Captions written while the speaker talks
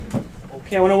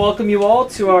Okay, I want to welcome you all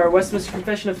to our Westminster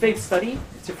Confession of Faith study.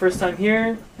 If it's your first time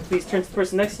here, please turn to the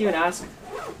person next to you and ask,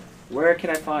 where can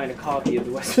I find a copy of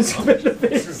the Westminster Confession of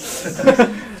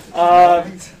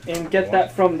Faith? And get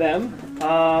that from them.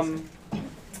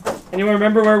 Anyone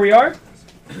remember where we are?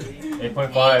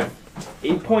 8.5.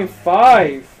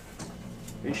 8.5.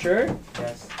 Are you sure?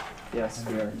 Yes. Yes,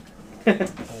 we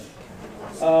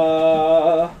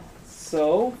are.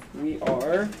 So, we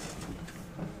are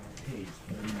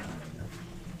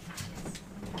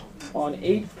on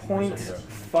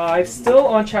 8.5, still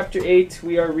on chapter 8.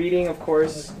 We are reading, of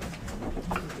course,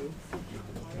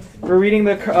 we're reading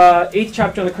the 8th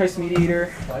chapter on the Christ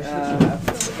Mediator. Look at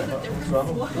the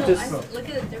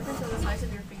difference in the size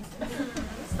of your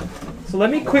face. So let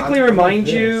me quickly remind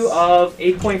you of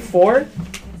 8.4.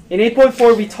 In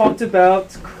 8.4 we talked about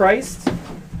Christ,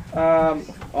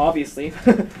 obviously,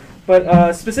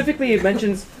 but specifically it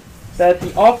mentions that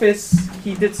the office,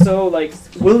 he did so like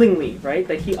willingly, right?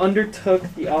 That he undertook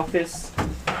the office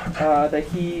that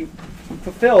he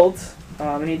fulfilled,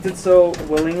 and he did so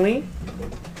willingly,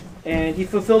 and he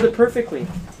fulfilled it perfectly.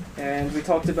 And we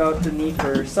talked about the need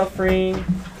for suffering,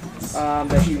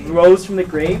 that he rose from the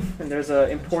grave, and there's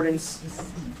an importance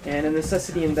and a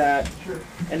necessity in that.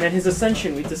 And then his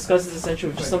ascension, we discussed his ascension,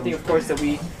 which is something, of course, that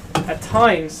we at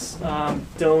times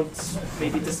don't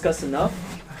maybe discuss enough.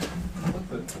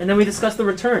 And then we discussed the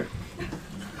return.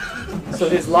 So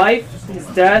his life, his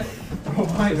death,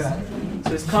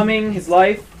 so his coming, his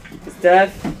life, his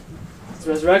death, his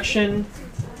resurrection,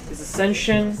 his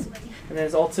ascension, and then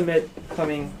his ultimate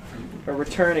coming or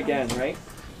return again, right?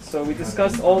 So we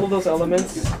discussed all of those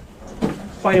elements.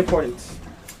 Quite important.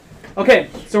 Okay,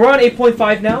 so we're on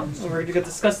 8.5 now, and we're going to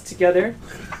discuss it together.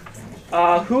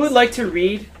 Who would like to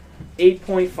read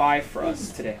 8.5 for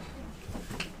us today?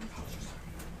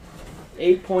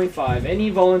 8.5. Any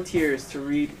volunteers to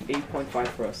read 8.5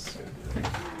 for us?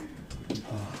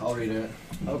 I'll read it.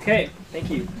 Okay,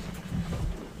 thank you.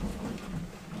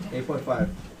 8.5.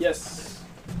 Yes.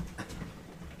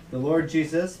 The Lord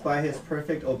Jesus, by his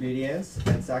perfect obedience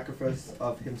and sacrifice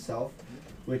of himself,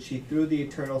 which he through the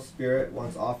eternal Spirit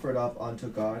once offered up unto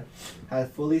God,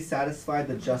 hath fully satisfied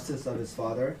the justice of his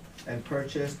Father, and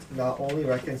purchased not only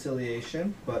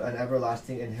reconciliation, but an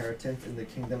everlasting inheritance in the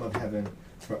kingdom of heaven,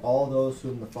 for all those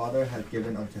whom the Father hath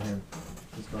given unto him.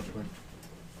 This is God's word.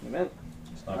 Amen.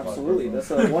 It's not Absolutely. God's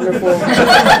That's a wonderful... word.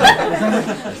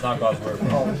 It's not God's word.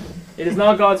 It is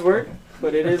not God's word,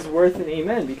 but it is worth an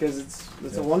amen, because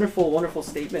it's a wonderful, wonderful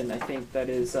statement, I think, that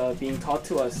is being taught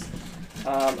to us.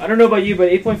 I don't know about you,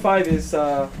 but 8.5 is,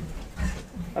 I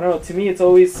don't know, to me it's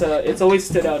always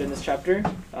stood out in this chapter.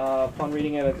 Upon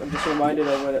reading it, I'm just reminded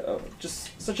of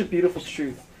just such a beautiful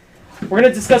truth. We're going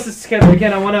to discuss this together.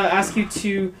 Again, I want to ask you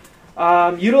to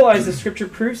utilize the scripture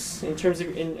proofs in terms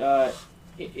of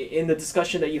in the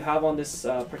discussion that you have on this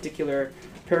particular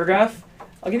paragraph.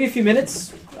 I'll give you a few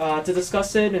minutes to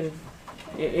discuss it and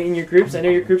in your groups. I know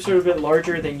your groups are a bit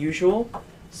larger than usual,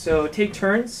 so take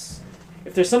turns.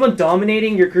 If there's someone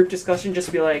dominating your group discussion,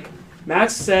 just be like,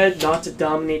 Max said not to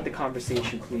dominate the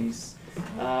conversation, please.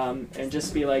 And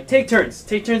just be like, take turns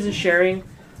in sharing.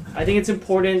 I think it's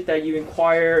important that you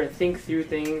inquire and think through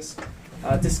things,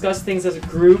 discuss things as a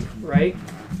group, right?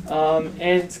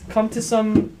 And come to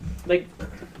some,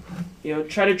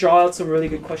 try to draw out some really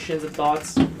good questions and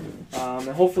thoughts. And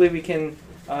hopefully we can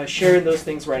share in those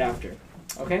things right after.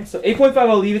 Okay, so 8.5,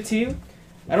 I'll leave it to you.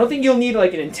 I don't think you'll need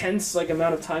an intense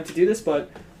amount of time to do this, but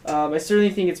I certainly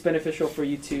think it's beneficial for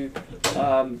you to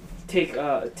take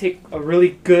a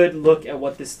really good look at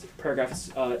what this paragraph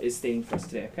is stating for us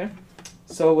today. Okay,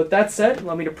 so with that said,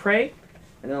 allow me to pray,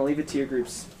 and then I'll leave it to your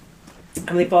groups.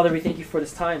 Heavenly Father, we thank you for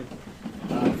this time,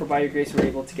 for by your grace we're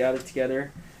able to gather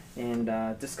together and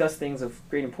discuss things of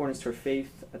great importance to our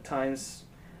faith. At times,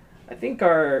 I think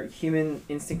our human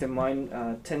instinct and mind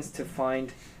tends to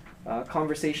find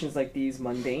conversations like these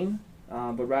mundane,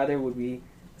 but rather would we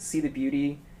see the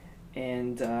beauty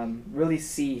and really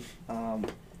see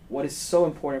what is so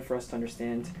important for us to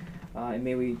understand, and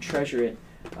may we treasure it.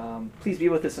 Please be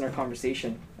with us in our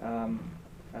conversation.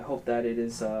 I hope that it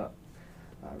is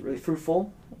really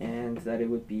fruitful and that it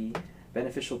would be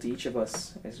beneficial to each of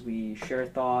us as we share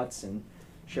thoughts and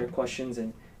share questions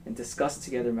and discuss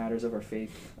together matters of our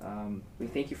faith. We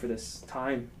thank you for this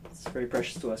time. It's very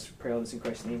precious to us. We pray all this in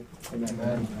Christ's name. Amen.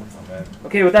 Amen.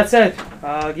 Okay, with that said,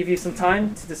 I'll give you some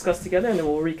time to discuss together and then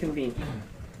we'll reconvene.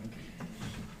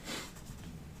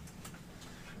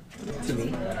 to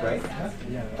me, right?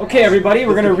 Okay, everybody,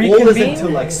 we're gonna The goal isn't reconvene. to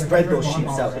like spread those sheep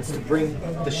out. It's to bring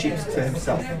the sheep to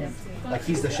himself. Like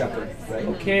he's the shepherd, right?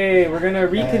 Okay, we're gonna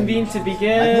reconvene to I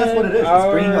begin. think that's what it is.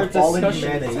 It's bringing our a fallen discussion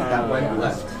humanity that went time.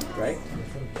 left, right?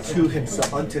 To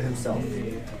himself, unto himself.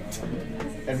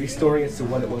 And restoring it to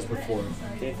what it was before.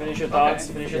 Okay, finish your thoughts.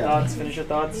 Finish your Yeah. thoughts. Finish your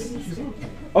thoughts.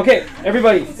 Okay,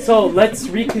 everybody. So let's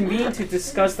reconvene to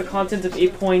discuss the content of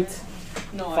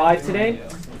 8.5 today.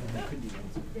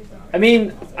 I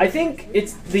mean, I think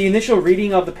it's the initial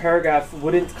reading of the paragraph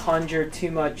wouldn't conjure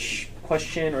too much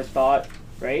question or thought,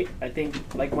 right? I think,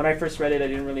 like, when I first read it, I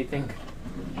didn't really think,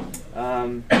 I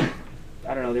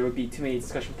don't know, there would be too many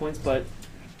discussion points, but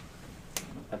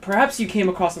perhaps you came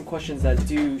across some questions that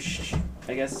do,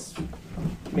 I guess,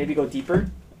 maybe go deeper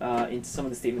into some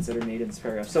of the statements that are made in this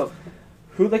paragraph. So,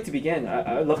 who would like to begin?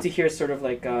 I'd love to hear sort of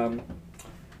like,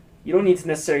 you don't need to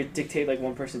necessarily dictate like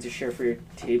one person to share for your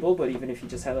table, but even if you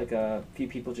just had like a few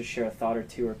people just share a thought or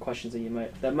two or questions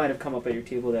that might have come up at your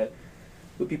table that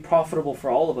would be profitable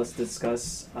for all of us to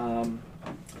discuss.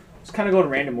 Just kind of go in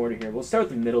random order here. We'll start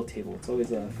with the middle table. It's always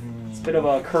it's a bit of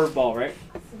a curveball, right?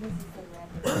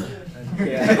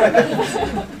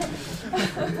 Yeah.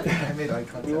 I made eye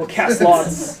contact. We will cast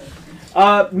lots.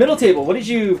 Middle table. What did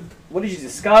you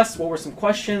discuss? What were some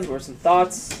questions? What were some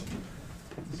thoughts?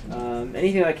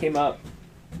 Anything that came up?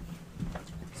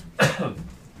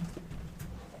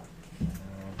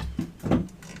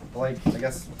 Like, I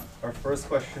guess our first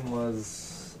question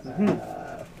was. What was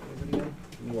it again?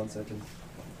 Give me 1 second.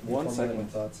 One Formulate second. my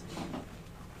thoughts.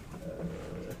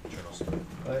 Journals.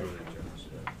 What? Purely journals,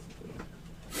 yeah.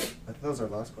 I thought that was our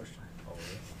last question. Oh,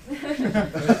 really?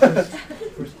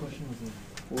 First question was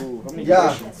Ooh, how many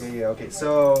Yeah. questions? Yeah. Okay.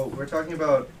 So we're talking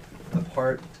about the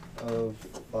part of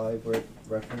 5 where it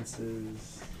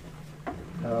references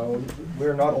how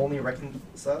we're not only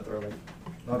reconciled, or like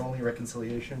not only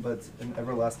reconciliation, but an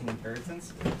everlasting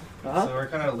inheritance. Uh-huh. So we're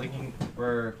kind of linking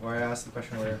where I asked the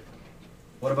question where,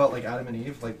 what about like Adam and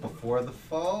Eve, like before the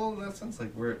fall, in that sense,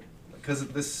 like because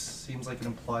this seems like it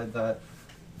implied that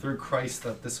through Christ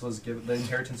that this was given, the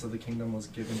inheritance of the kingdom was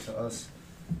given to us.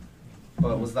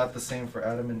 But was that the same for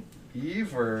Adam and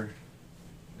Eve, or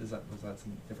was that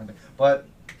some different thing? But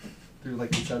through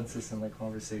like consensus and like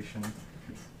conversation,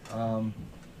 what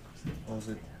was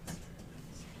it?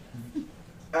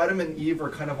 Adam and Eve were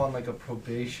kind of on like a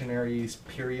probationary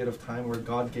period of time where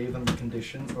God gave them the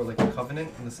conditions, or like a covenant,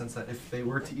 in the sense that if they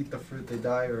were to eat the fruit, they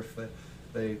die, or if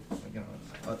they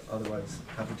otherwise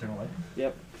have eternal life.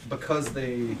 Yep. Because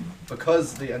they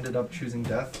ended up choosing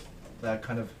death, that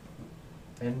kind of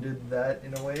ended that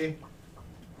in a way.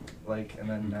 Like, and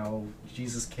then now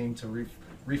Jesus came to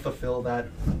refulfill that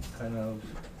kind of.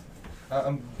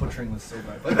 I'm butchering this so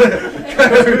bad, but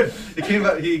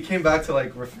he came back to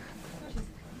like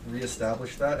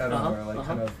reestablish that. I don't know, or like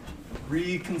kind of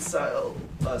reconcile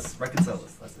us.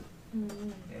 That's it.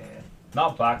 Yeah.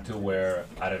 Not back to where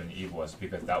Adam and Eve was,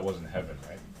 because that wasn't heaven,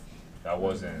 right? That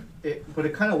wasn't. But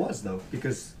it kind of was though,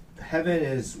 because heaven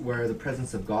is where the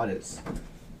presence of God is,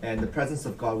 and the presence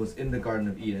of God was in the Garden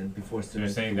of Eden before sin. You're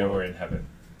saying they were in heaven.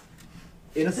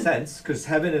 In a sense, because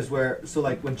heaven is where. So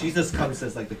like when Jesus comes,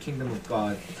 says like the kingdom of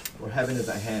God, or heaven is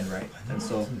at hand, right? And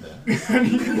so.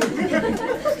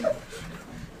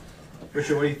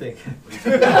 Richard, what do you think?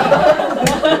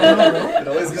 It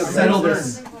always goes Settle back.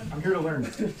 this. I'm here to learn.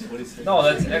 No,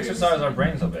 let's exercise our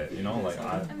brains a bit, you know, like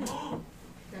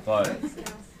but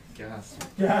Gas.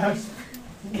 Yes.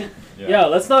 Yeah,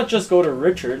 let's not just go to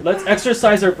Richard. Let's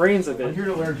exercise our brains a I'm bit. here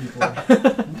to learn, people.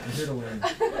 I'm here to learn.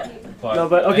 No,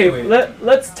 but okay. anyway,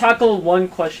 Let's tackle one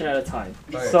question at a time.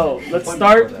 Okay. So let's One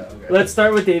start. before that, okay. Let's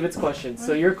start with David's question.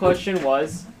 So your question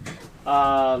was,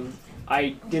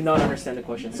 I did not understand the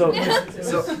question. So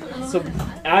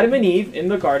Adam and Eve in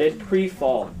the garden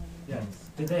pre-fall. Yes.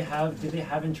 Did they have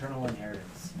internal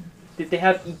inheritance? Did they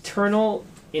have eternal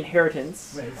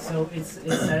inheritance? Right. So it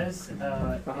says in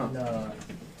the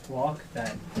walk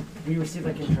that we receive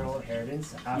like internal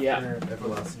inheritance after Yeah.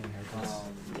 Everlasting inheritance.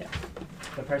 Yeah.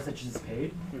 the price that Jesus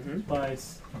paid. Mm-hmm. But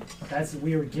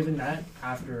we were given that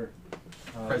after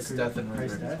Christ's death and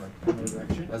Christ's resurrection. death and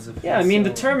resurrection. As if Yeah, I mean,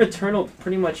 the So- term eternal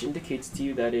pretty much indicates to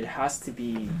you that it has to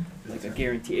be like a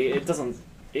guarantee.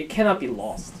 It cannot be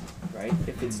lost, right?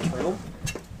 If it's eternal.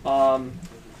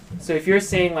 So if you're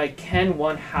saying like, can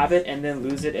one have it and then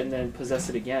lose it and then possess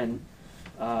it again?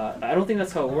 I don't think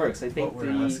that's how it works. I think what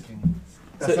we're asking.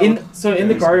 so in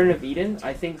the Garden of Eden,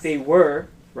 I think they were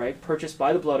purchased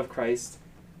by the blood of Christ,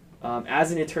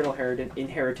 as an eternal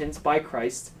inheritance by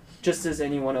Christ, just as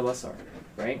any one of us are,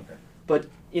 right? Okay. But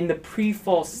in the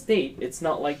pre-fall state, it's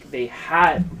not like they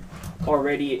had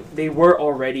they were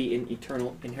already in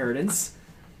eternal inheritance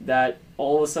that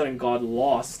all of a sudden God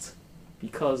lost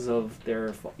because of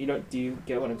their fault. Do you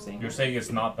get what I'm saying? You're saying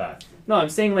it's not that. No, I'm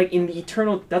saying like in the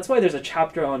eternal, that's why there's a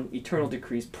chapter on eternal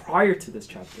decrees prior to this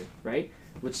chapter, right?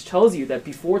 Which tells you that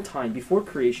before time, before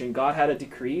creation, God had a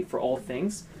decree for all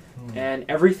things, and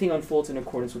everything unfolds in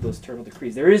accordance with those eternal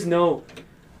decrees. There is no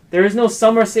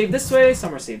some are saved this way,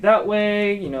 some are saved that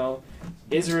way.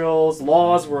 Israel's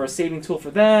laws were a saving tool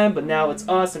for them, but now it's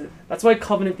us, and that's why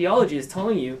covenant theology is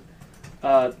telling you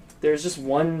there's just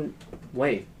one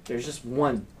way. There's just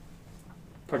one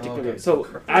particular. Okay. So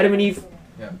Adam and Eve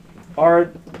Yeah.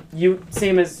 are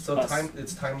same as So us.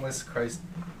 it's timeless Christ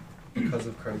because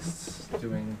of Christ's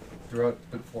doing throughout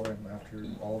before and after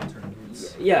all eternity.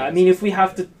 Yeah, I mean, if we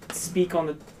have to speak on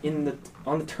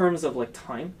the terms of like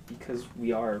time, because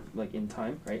we are like in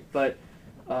time, right? But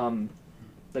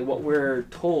like what we're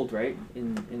told, right,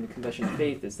 in the Confession of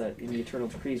Faith is that in the eternal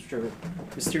decrees, which are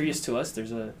mysterious to us,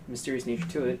 there's a mysterious nature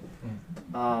to it.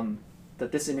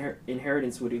 That this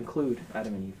inheritance would include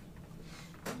Adam and Eve.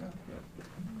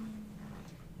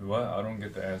 What? I don't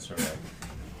get the answer.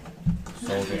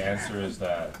 So the answer is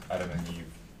that Adam and Eve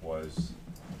was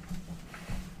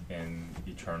in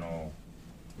eternal.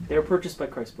 They were purchased by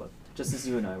Christ's blood, just as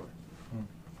you and I were.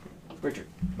 Richard.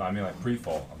 No, I mean like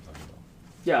pre-fall. I'm talking about.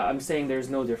 Yeah, I'm saying there's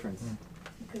no difference.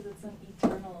 Because it's an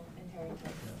eternal inheritance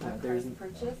that there Christ isn't-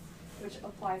 purchased, which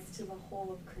applies to the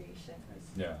whole of creation.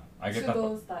 Yeah, I get To that.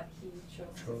 those that he chose.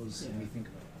 Chose. Yeah.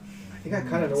 I think I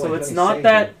kind of know So what it's he's not saying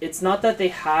that here. it's not that they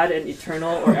had an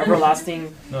eternal or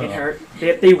everlasting No, no. inherit.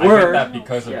 They I were. get that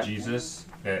because of Yeah. Jesus.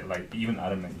 That like even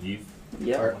Adam and Eve.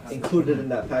 Yeah. Are included in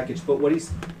that package. But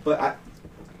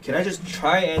can I just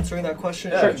try answering that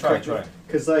question? Yeah, try.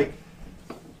 Because like,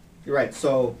 you're right.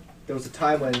 So there was a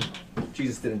time when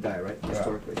Jesus didn't die, right?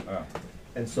 Historically. Yeah.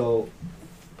 And so,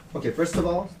 okay, first of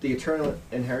all, the eternal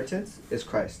inheritance is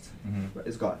Christ, Mhm.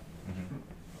 is God. Mhm.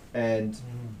 And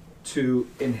to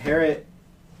inherit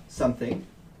something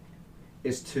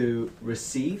is to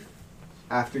receive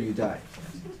after you die.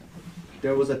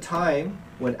 There was a time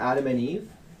when Adam and Eve,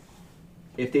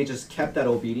 if they just kept that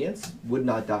obedience, would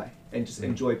not die and just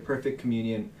enjoy perfect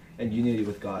communion and unity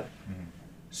with God. Mhm.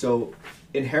 So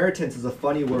inheritance is a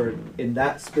funny word. In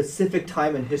that specific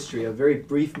time in history, a very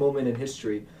brief moment in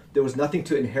history, there was nothing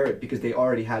to inherit because they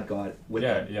already had God with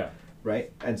them, Yeah.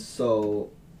 right? And so,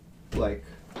 like,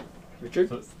 Richard.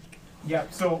 So, Yeah,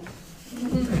 so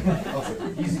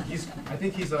he's I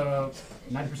think he's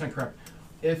 90% correct.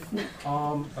 If That's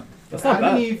if not Adam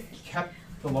bad. and Eve kept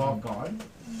the law of God,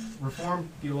 Reformed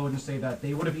theologians say that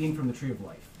they would have eaten from the tree of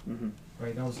life. Mm-hmm.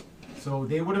 Right? So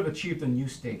they would have achieved a new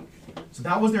state. So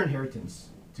that was their inheritance,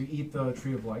 to eat the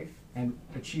tree of life and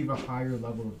achieve a higher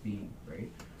level of being, right?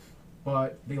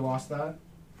 But they lost that.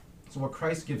 So what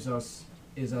Christ gives us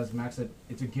is, as Max said,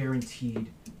 it's a guaranteed.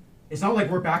 It's not like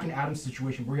we're back in Adam's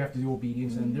situation where we have to do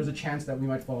obedience and there's a chance that we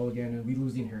might fall again and we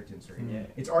lose the inheritance, right? Yeah.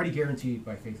 It's already guaranteed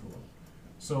by faith alone.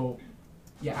 So,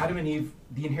 yeah, Adam and Eve,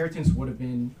 the inheritance would have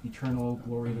been eternal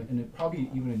glory and probably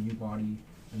even a new body,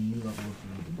 a new level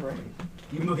of being. Right.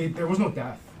 Even though there was no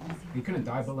death, they couldn't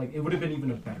die, but like it would have been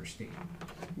even a better state.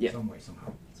 Yeah. Some way,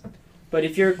 somehow. But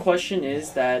if your question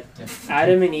is that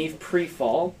Adam and Eve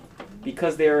pre-fall,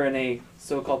 because they were in a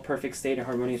so-called perfect state, a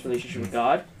harmonious relationship with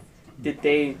God, did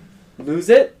they lose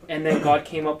it? And then God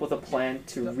came up with a plan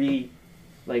to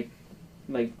kind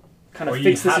of Or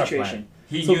fix he the had a situation. plan.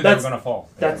 He So knew they were that's- gonna fall.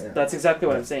 That's exactly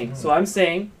what I'm saying. So I'm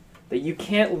saying that you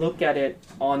can't look at it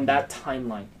on that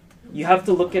timeline. You have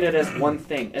to look at it as one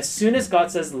thing. As soon as God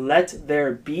says, "Let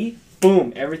there be,"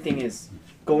 boom, everything is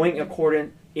going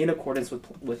in accordance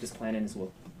with His plan and His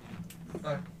will.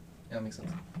 Yeah, that makes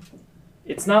sense.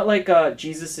 It's not like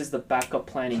Jesus is the backup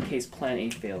plan in case Plan A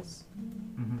fails.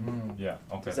 Yeah.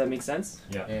 Okay. Does that make sense?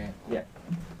 Yeah. Yeah.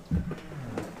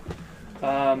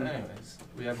 Anyways,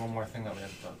 we had one more thing that we had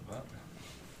to talk about.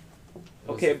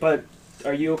 Okay, but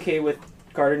are you okay with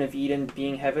Garden of Eden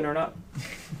being heaven or not?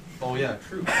 Oh yeah,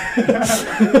 true. Is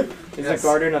Yes. the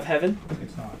Garden of Heaven?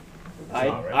 It's not.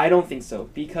 not, right? I don't think so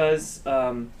because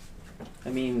I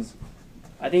mean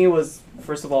I think it was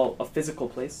first of all a physical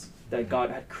place that God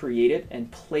had created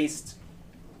and placed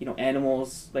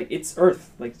animals, like it's earth,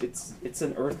 like it's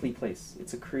an earthly place.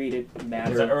 It's a created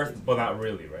matter. It's an Earth, but not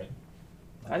really, right?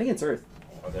 I think it's earth.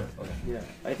 Oh, there. Okay. Yeah,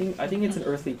 I think it's an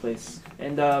earthly place,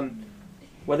 and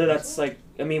whether that's like,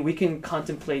 I mean, we can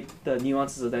contemplate the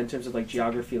nuances of that in terms of like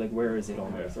geography, like where is it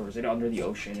on Earth, or is it under the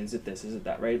ocean? Is it this? Is it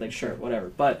that? Right? Like sure, whatever.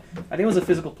 But I think it was a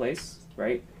physical place,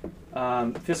 right?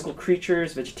 Physical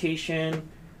creatures, vegetation,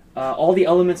 all the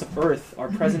elements of Earth are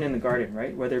present in the garden,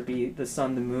 right? Whether it be the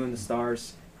sun, the moon, the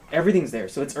stars, everything's there.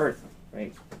 So it's Earth,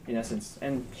 right? In essence,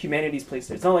 and humanity's placed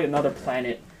there. It's not like another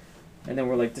planet, and then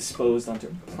we're like disposed onto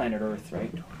planet Earth,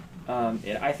 right?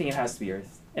 I think it has to be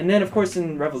Earth. And then, of course,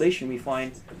 in Revelation, we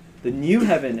find the new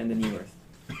heaven and the new earth.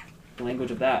 The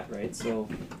language of that, right? So,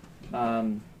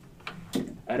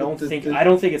 I don't think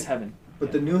it's heaven.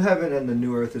 But the new heaven and the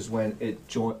new earth is when it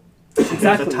joined.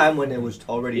 Exactly. The time when it was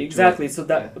already exactly. joined.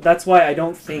 So that's why I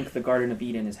don't think the Garden of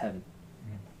Eden is heaven.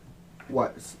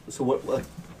 What? So what?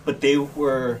 But they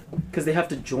were. Because they have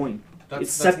to join.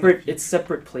 That's Separate. It's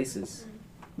separate places.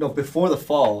 No, before the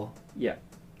fall. Yeah.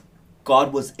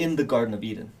 God was in the Garden of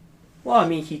Eden. Well, I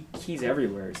mean, he's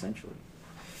everywhere essentially.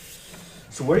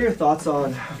 So what are your thoughts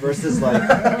on verses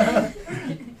like?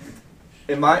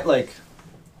 In my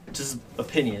just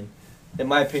opinion, in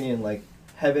my opinion, like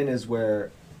heaven is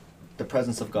where the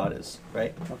presence of God is,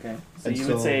 right? Okay. So And you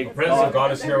would say The presence of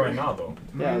God is here right now, though.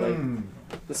 Yeah, like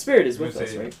the Spirit is You with would us,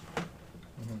 say- right?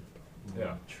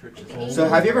 Yeah. So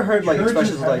have you ever heard like Church is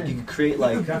expressions like heaven. you can create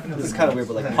like Definitely. this is kind of weird,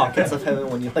 but like pockets of heaven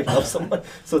when you like love someone.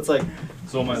 So it's like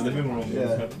So my living room Yeah.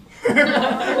 is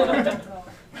heaven.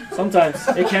 Sometimes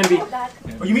it can be.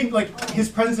 Oh, you mean like his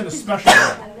presence in a special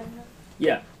way?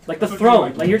 Yeah, like the That's what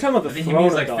throne. you Like you're talking about I the think he throne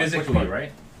means of like God. physically,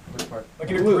 right? Which part? Like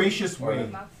in a gracious way.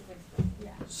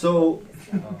 so.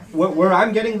 Where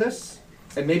I'm getting this,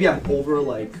 and maybe I'm over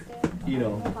like,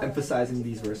 emphasizing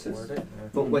these verses. Word it?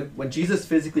 But when Jesus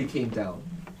physically came down,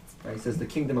 right, he says the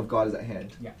kingdom of God is at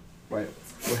hand. Yeah. Right,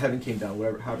 or heaven came down,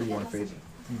 however you want to phrase it.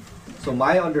 So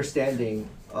my understanding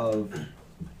of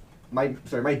my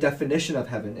definition of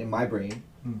heaven in my brain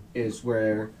is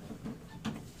where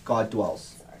God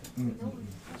dwells.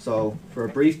 So for a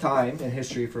brief time in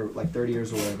history, for like 30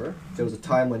 years or whatever, there was a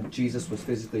time when Jesus was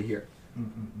physically here.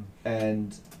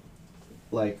 And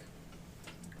like,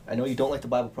 I know you don't like the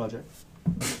Bible Project,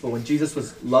 but when Jesus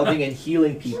was loving and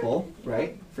healing people,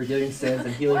 right, forgiving sins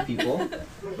and healing people,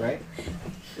 right,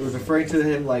 it was referring to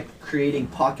him like creating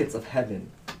pockets of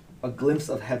heaven, a glimpse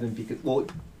of heaven, because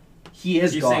he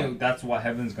is You're God. saying that's what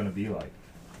heaven's gonna be like.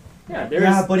 Yeah, there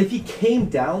Yeah, is. but if he came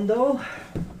down though,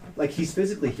 like he's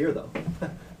physically here though.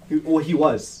 He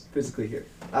was physically here.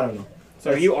 I don't know.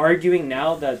 So are you arguing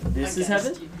now that this is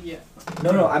heaven? Yeah.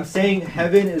 No, I'm saying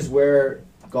heaven is where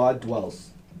God dwells.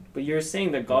 But you're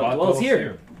saying that God dwells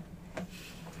here.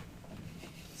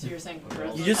 So you're saying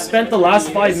You just spent the last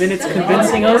 5 minutes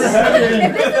convincing us.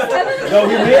 No,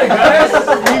 we made it, guys.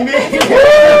 We made it.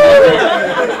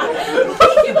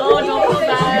 Oh, don't feel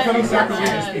Becoming bad.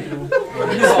 sacrilegious,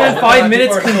 people. You just spent 5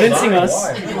 minutes convincing us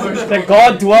that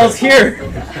God dwells here.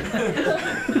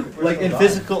 Like in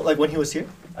physical, like when he was here,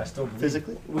 I still believe.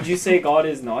 physically. Would you say God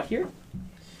is not here?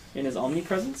 In his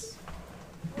omnipresence?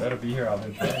 Better be here. I've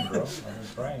been praying, bro. I've been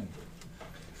praying.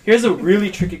 Here's a really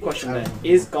tricky question then.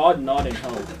 Is God not in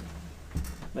hell?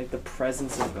 Like the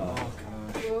presence of God.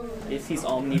 If he's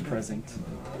omnipresent.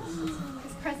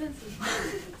 His presence is.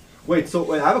 Wait,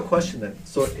 I have a question then.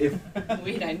 So if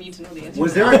Wait, I need to know the answer.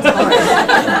 was there a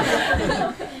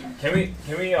time? Can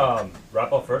we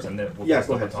wrap up first and then we'll Yeah, pass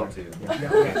go the ahead, baton to sorry. you?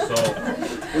 Yeah. Okay, so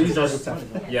We'll use ours this time.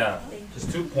 yeah,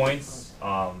 just 2 points.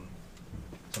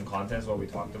 Some contents. What we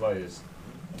talked about is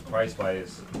Christ by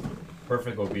his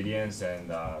perfect obedience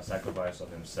and sacrifice of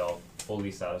himself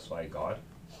fully satisfied God.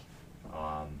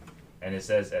 And it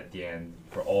says at the end,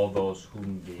 for all those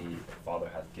whom the Father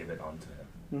hath given unto him.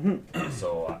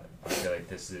 So I feel like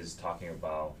this is talking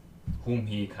about whom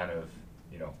he kind of,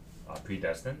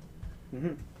 predestined,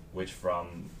 which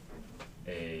from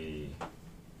a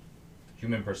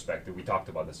human perspective, we talked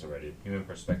about this already. Human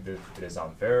perspective, it is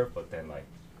unfair, but then like,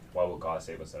 why would God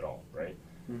save us at all, right?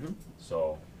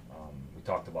 So we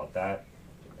talked about that,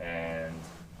 and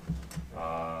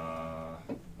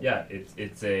yeah,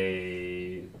 it's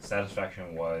a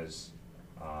satisfaction was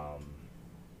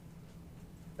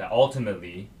that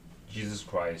ultimately Jesus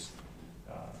Christ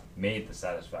made the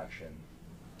satisfaction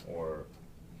or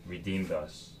redeemed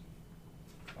us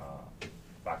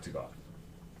back to God.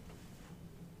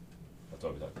 That's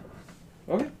what we talked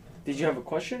about. Okay. Did you have a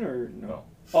question or no? No.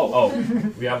 Oh.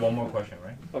 We have one more question,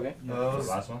 right? Okay. The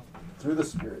last one. Through the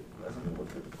Spirit.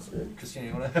 Christina,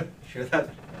 you want to share that?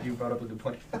 You brought up a good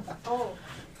point. Oh,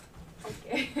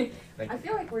 okay. Thank I you.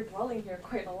 feel like we're dwelling here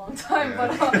quite a long time,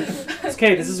 Yeah. but It's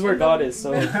okay, this is where God is,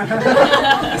 so It's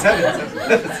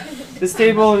heaven. this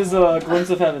table is a glimpse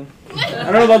of heaven. I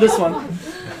don't know about this one.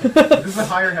 This is a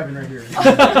higher heaven right here.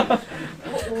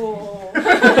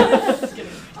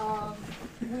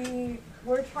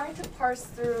 we're trying to parse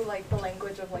through like the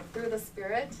language of like through the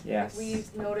Spirit. Yes. Like, we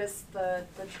noticed the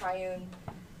triune,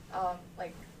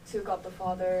 like to God the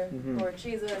Father, Mhm. Lord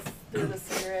Jesus through the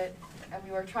Spirit, and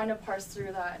we were trying to parse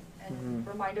through that and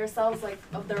Mhm. remind ourselves like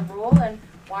of their role and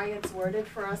why it's worded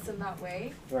for us in that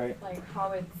way. Right. Like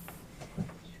how it's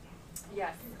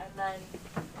yes, and then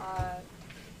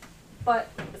but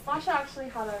Sasha actually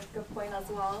had a good point as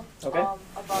well. Okay.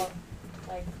 About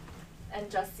like and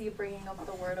Jesse bringing up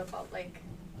the word about like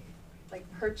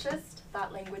purchased,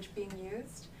 that language being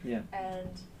used, Yeah. and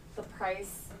the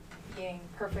price being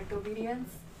perfect obedience.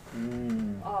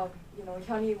 Mm. You know,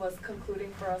 Hyunhee was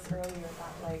concluding for us earlier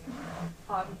that like,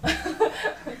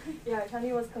 yeah,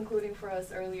 Hyunhee was concluding for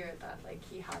us earlier that like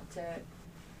he had to,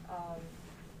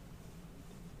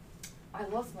 I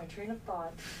lost my train of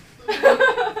thought.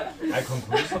 I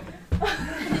conclude something.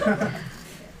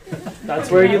 That's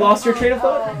where you lost your train of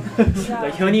thought? Yeah.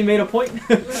 Like Hyunhee made a point?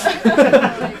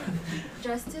 Like,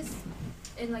 justice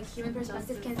in like human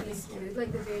perspective can be skewed,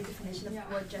 like the very definition of Yeah.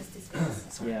 what justice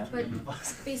is. Yeah. But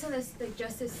based on this, like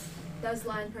justice does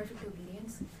lie in perfect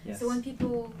obedience. Yes. So when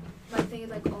people might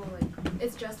think like, oh, like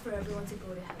it's just for everyone to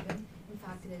go to heaven, in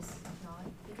fact it is not,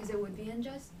 because it would be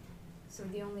unjust. So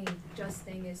the only just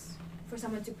thing is for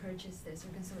someone to purchase this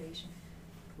reconciliation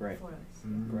Right. for us.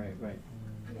 Right, right.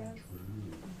 Yes.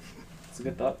 It's a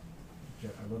good thought.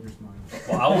 Jet, I love your smile.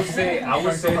 Well, I would say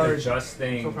the just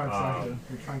thing So proud, Sasha.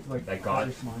 You're trying to like that hide God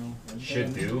your smile.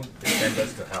 should do is send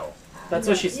us to hell. That's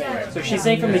what she's saying. Yeah. So she's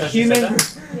saying from the Yeah. She said human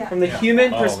that? Yeah. from the Yeah.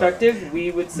 human Oh, okay. perspective, we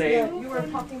would say Yeah, you were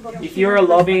talking about the if you're a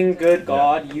human loving, perspective. good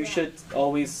God, you should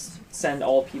always send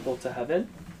all people to heaven.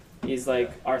 Is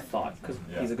like our thought because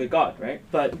Yeah. He's a good God, right?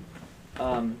 But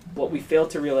what we fail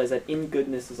to realize that in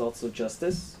goodness is also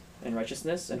justice and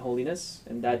righteousness and holiness,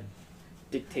 and that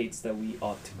dictates that we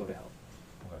ought to go to hell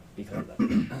Okay. because of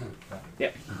that.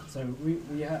 Yeah, So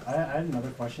I had another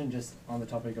question just on the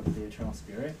topic of the eternal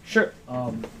spirit. sure.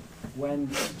 When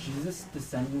Jesus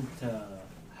descended to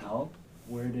hell,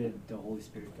 where did the Holy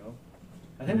Spirit go?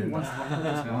 I think we once talked about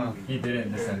this one. He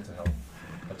didn't descend to hell.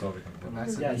 That's what we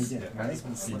conclude. Yeah, he did, Yeah. right? He's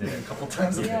been He slipping did. a couple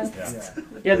times. He did, Yes. yeah.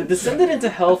 Yeah. Yeah, the descended into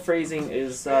hell phrasing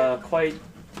is quite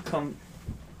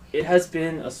it has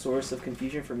been a source of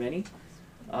confusion for many.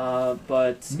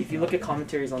 But if you look at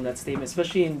commentaries on that statement,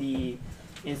 especially in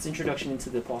its introduction into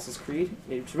the Apostles' Creed,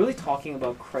 it's really talking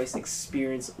about Christ's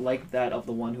experience like that of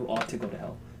the one who ought to go to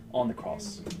hell on the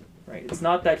cross. Right? It's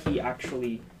not that he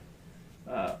actually,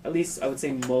 at least I would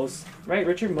say most, right,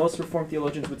 Richard? Most Reformed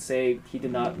theologians would say he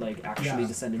did not like actually Yeah,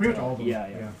 descend pretty into much all hell.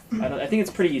 of them. Yeah. I think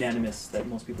it's pretty unanimous that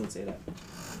most people would say that.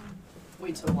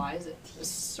 Wait, so why is it?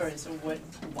 Sorry, so what?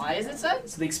 Why is it said?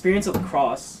 So the experience of the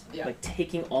cross, Yeah. like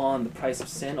taking on the price of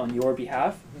sin on your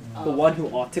behalf, the Oh. one who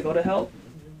ought to go to hell,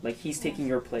 like he's taking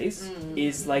your place, Mm.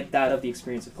 is like that of the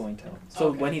experience of going to hell. So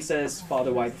Okay. when he says,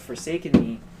 "Father, why have you forsaken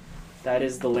me?" that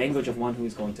is the language of one who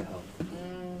is going to hell,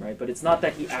 Mm. right? But it's not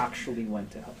that he actually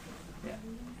went to hell. Yeah.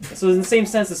 So in the same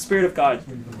sense, the Spirit of God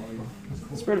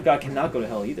cannot go to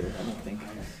hell either. I don't think.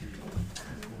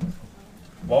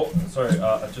 Well, sorry,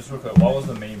 just real quick, what was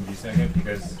the main reason again?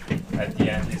 Because at the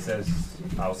end he says,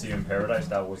 "I'll see you in paradise."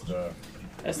 That was the.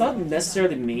 It's not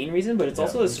necessarily the main reason, but it's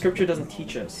also Yeah. the Scripture doesn't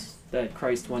teach us that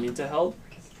Christ went into hell,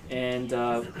 and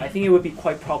I think it would be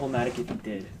quite problematic if he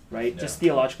did, right? Just Yeah.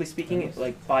 theologically speaking,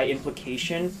 like by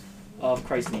implication of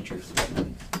Christ's natures.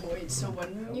 Wait, so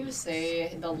when you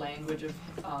say the language of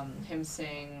him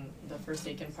saying the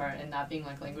forsaken part and that being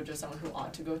like language of someone who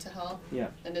ought to go to hell, Yeah.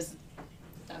 then does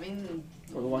I mean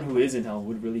Or the one who is in hell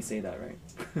would really say that, right?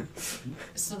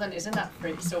 so then isn't that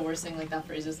phrase? So we're saying like that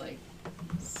phrase is like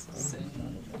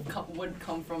sin would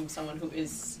come from someone who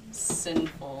is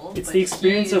sinful. It's but the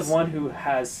experience of he's- one who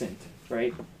has sinned,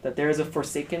 right? That there is a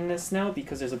forsakenness now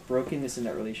because there's a brokenness in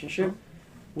that relationship,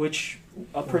 which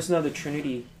a person of the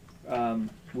Trinity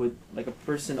would, like a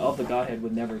person of the Godhead,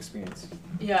 would never experience.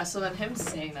 Yeah, so then him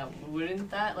saying that, wouldn't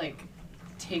that like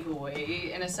take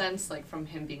away in a sense like from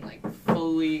him being like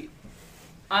fully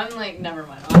I'm like never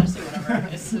mind, honestly whatever.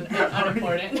 It's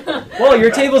unimportant. Well,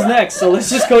 your table's next, so let's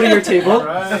just go to your table.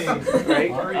 Right. Right?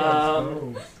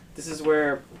 Mario, This is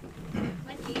where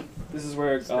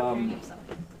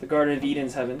the Garden of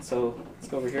Eden's heaven. So let's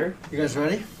go over here. You guys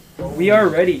ready? We are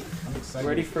ready. I'm excited.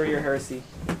 Ready for your heresy.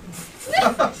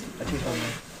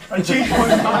 I changed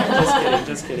my mind.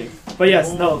 Just kidding. But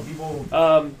yes, no.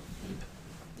 People.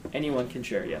 Anyone can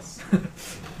share. Yes.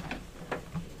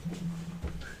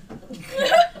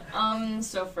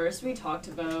 So first we talked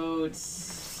about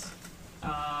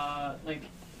like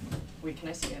wait, can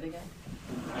I say it again?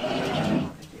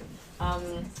 Thank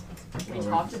you. We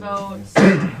talked about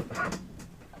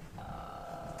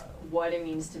what it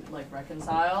means to like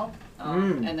reconcile,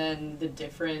 and then the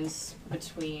difference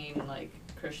between like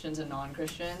Christians and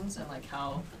non-Christians, and like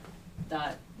how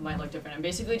that might look different, and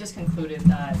basically just concluded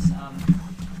that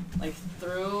like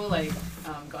through like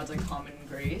God's like common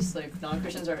grace, like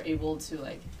non-Christians are able to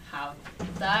like have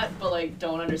that, but like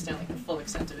don't understand like the full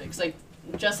extent of it. 'Cause like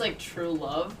just like true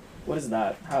love, What is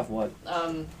that? Have what?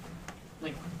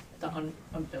 like the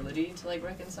ability to like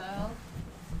reconcile.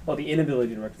 Oh, the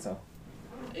inability to reconcile.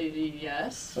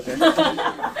 Yes. Okay.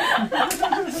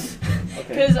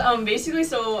 Because basically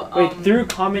so Wait, through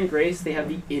common grace, they have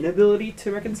the inability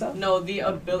to reconcile? no, the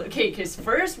ability. Okay, because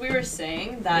first we were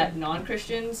saying that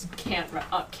non-Christians can't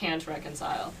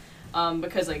reconcile,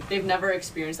 because like they've never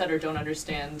experienced that or don't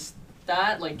understand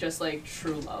that. Like just like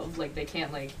true love, like they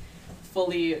can't like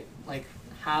fully like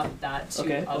have that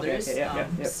to others.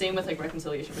 Same with like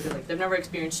reconciliation, because like they've never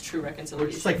experienced true Or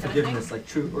reconciliation. just like kind of thing. forgiveness, like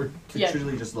true, or to Yeah.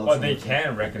 truly just love But they someone.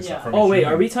 can reconcile. Yeah. from Oh, wait,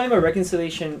 human- are we talking about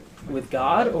reconciliation with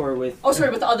God or with... Oh,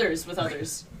 sorry, with others, with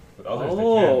others. With others, they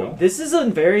Oh, can, no? this is a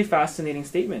very fascinating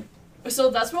statement.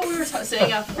 So that's what we were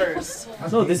saying at first.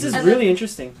 No, this is And really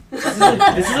interesting. This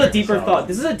is a deeper thought.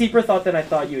 This is a deeper thought than I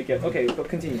thought you would get. Okay, but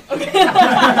continue. Okay.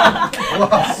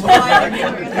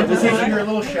 Conversation, you're a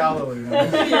little shallow, you know.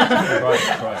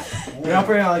 Right. You're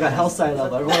operating on like a health side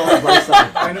level. Everyone on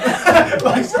the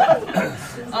life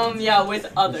side. Yeah,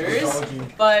 with others,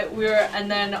 but and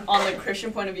then on the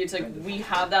Christian point of view, it's like we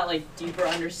have that like deeper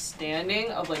understanding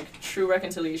of like true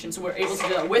reconciliation, so we're able to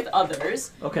do that with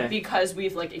others Okay. because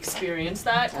we've like experienced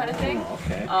that kind of thing.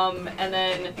 Okay. And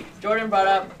then Jordan brought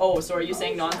up, so are you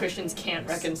saying non-Christians can't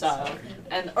reconcile,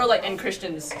 and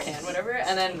Christians can, whatever?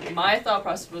 And then my thought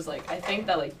process was like, I think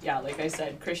that like like I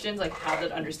said, Christians like have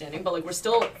that understanding, but like we're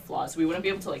still flawed, so we wouldn't be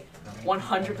able to like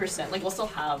 100%, like we'll still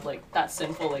have like that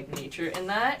sinful like nature in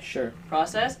that Sure.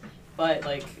 process, but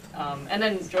like and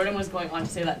then Jordan was going on to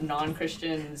say that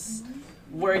non-Christians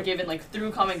were given like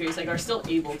through common grace like are still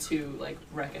able to like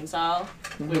reconcile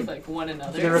with like one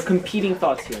another. There are competing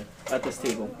thoughts here at this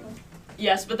table.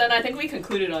 Yes, but then I think we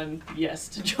concluded on yes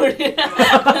to Jordan.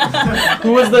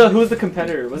 Who was the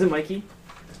competitor? Was it Mikey?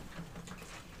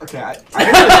 Okay,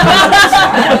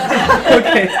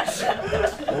 Okay.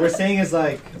 what we're saying is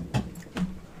like.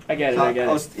 I get it. So I get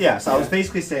it. I was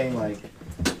basically saying like,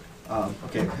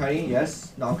 okay, honey,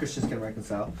 yes, non-Christians can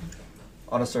reconcile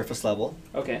on a surface level.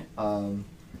 Okay. I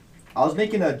was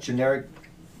making a generic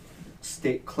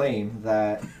state claim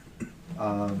that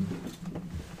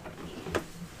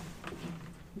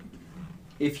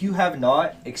if you have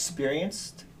not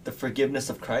experienced the forgiveness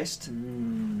of Christ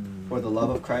or the love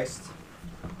of Christ,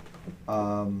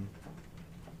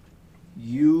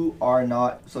 you are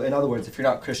not. So, in other words, if you're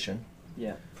not Christian,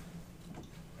 Yeah.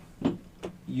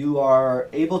 you are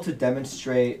able to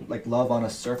demonstrate like love on a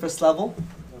surface level.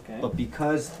 Okay. But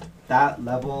because that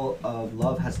level of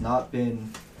love has not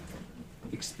been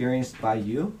experienced by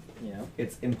you, Yeah.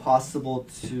 it's impossible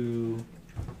to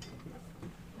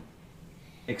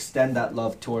extend that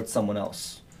love towards someone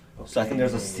else. So I think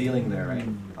there's a ceiling there,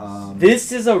 right?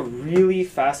 This is a really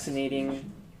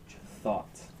fascinating thought.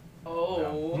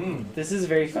 Oh. This is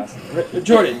very fascinating.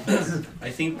 Jordan.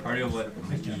 I think part of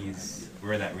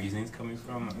where that reasoning is coming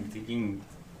from, I'm thinking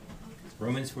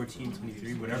Romans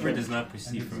 14:23, whatever does not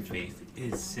proceed from faith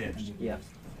is sin. Yeah.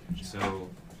 So,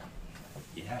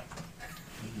 yeah.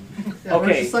 Yeah, we're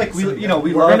Okay. just like we so love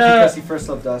we're gonna- because he first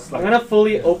loved us. I'm gonna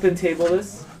fully open table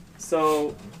this.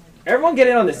 So, everyone get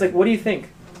in on this. Like, what do you think?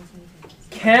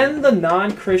 Can the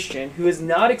non-Christian who has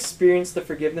not experienced the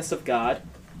forgiveness of God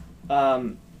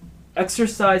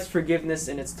exercise forgiveness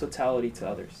in its totality to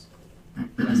others?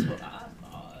 That's what I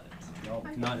thought. No,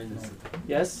 not in this.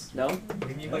 Yes? No?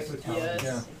 Yes.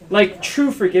 Yeah. Like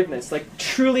true forgiveness, like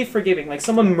truly forgiving. Like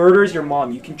someone murders your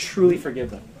mom, you can truly forgive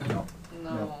them. No.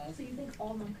 So you think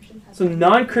all non-Christians have? So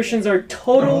non-Christians are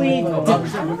totally. No.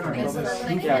 Okay, so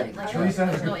then, like, Yeah. like, Teresa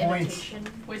has no good points. imitation.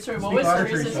 Wait, sorry, what Speak was louder, the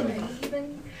Teresa. reason?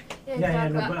 Even Yeah,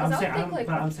 no, but I'm saying, like,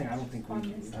 I don't think we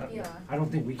can. yeah. I don't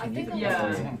think we I can think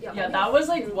either. Yeah, that was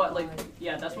like what like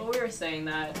that's what we were saying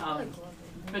that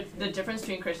but the difference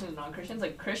between Christians and non-Christians,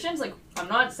 like Christians, like I'm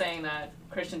not saying that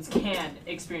Christians can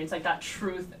experience like that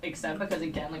truth except because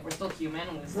again like we're still human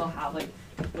and we still have like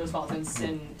those faults and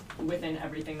sin within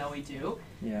everything that we do.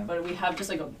 Yeah. But we have just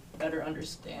like a better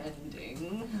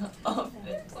understanding of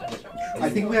it. I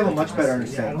think we have a much better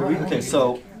understanding. Okay,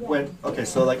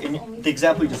 so like in the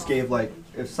example you just gave, like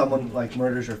if someone like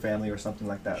murders your family or something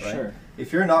like that, right? Sure.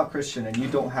 If you're not Christian and you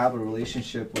don't have a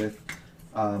relationship with,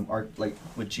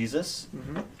 with Jesus,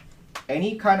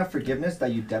 any kind of forgiveness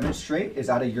that you demonstrate is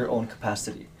out of your own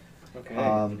capacity.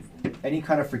 Okay. Any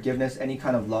kind of forgiveness, any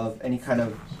kind of love, any kind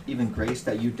of even grace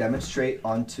that you demonstrate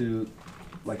onto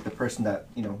like the person that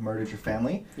murdered your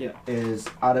family Yeah. is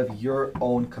out of your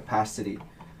own capacity.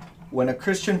 when a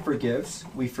Christian forgives,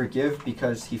 we forgive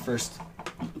because he first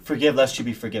forgive lest you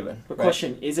be forgiven. But right?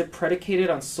 question, is it predicated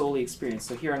on solely experience?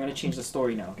 So here, I'm going to change the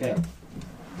story now, okay?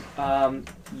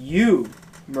 You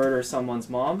murder someone's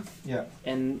mom, Yeah.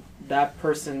 and that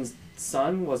person's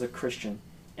son was a Christian,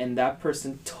 and that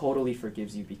person totally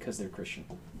forgives you because they're Christian.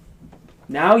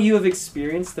 Now you have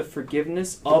experienced the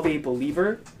forgiveness of a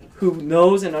believer who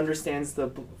knows and understands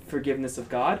the forgiveness of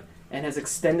God and has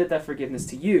extended that forgiveness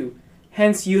to you.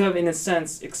 Hence, you have, in a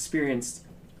sense, experienced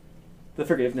the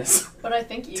forgiveness. But I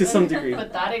think even to some degree.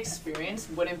 But that experience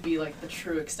wouldn't be like the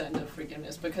true extent of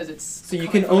forgiveness because it's. So you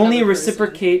coming can from only another person.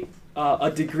 reciprocate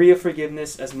a degree of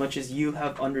forgiveness as much as you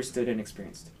have understood and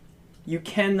experienced. You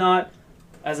cannot,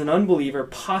 as an unbeliever,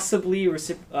 possibly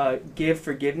give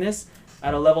forgiveness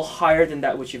at a level higher than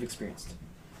that which you've experienced,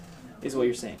 is what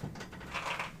you're saying.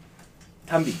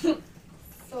 Tambi.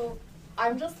 So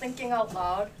I'm just thinking out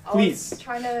loud. I Please. was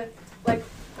trying to like,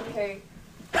 okay.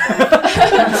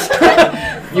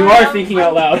 You are thinking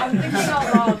out loud. I'm thinking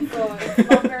out loud, so it's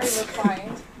not very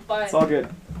refined. But It's all good.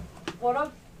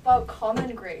 what about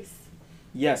common grace?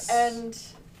 Yes. And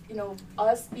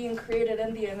us being created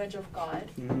in the image of God,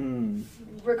 Mm.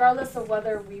 regardless of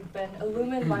whether we've been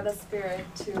illumined by the Spirit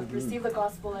to Mhm. receive the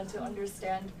gospel and to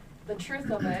understand the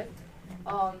truth of it,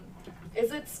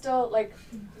 is it still like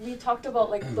we talked about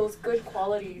like those good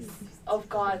qualities of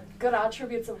God, good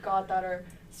attributes of God that are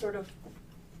sort of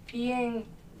being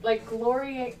like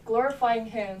glorifying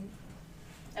Him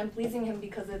and pleasing Him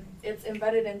because it's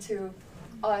embedded into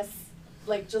us,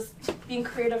 like just being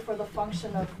created for the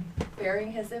function of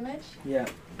bearing His image. Yeah.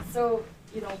 So,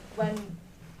 when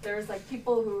there's like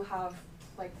people who have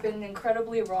like been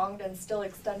incredibly wronged and still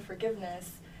extend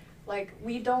forgiveness, like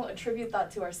we don't attribute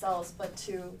that to ourselves but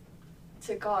to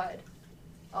God.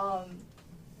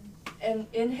 And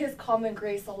in His common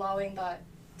grace allowing that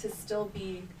to still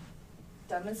be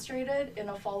demonstrated in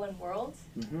a fallen world,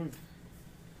 Mm-hmm.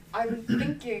 I'm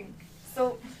thinking,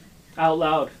 so Out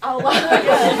loud. out loud,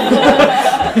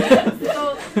 yeah.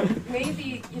 So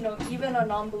maybe, even a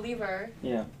non-believer,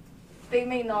 Yeah. they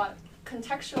may not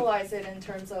contextualize it in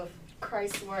terms of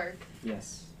Christ's work.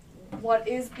 Yes. What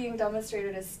is being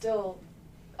demonstrated is still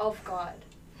of God.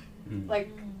 Like,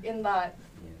 in that,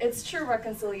 it's true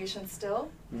reconciliation still,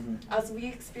 Mm-hmm. as we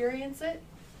experience it.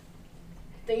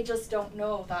 They just don't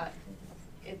know that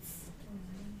it's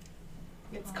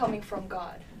coming from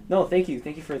God. No, thank you.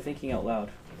 Thank you for thinking out loud.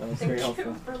 That was very Thank you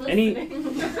helpful. for Any?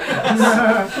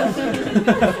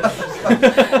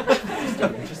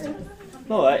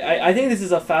 No, I think this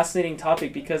is a fascinating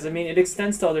topic because, it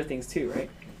extends to other things too, right?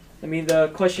 The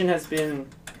question has been,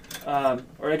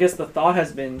 or I guess the thought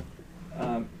has been,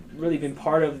 really been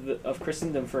part of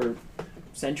Christendom for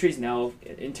centuries now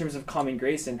in terms of common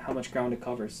grace and how much ground it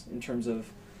covers in terms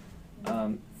of,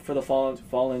 for the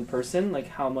fallen person, like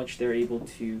how much they're able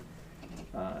to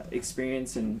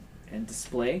experience and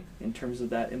display in terms of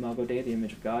that Imago Dei, the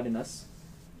image of God in us.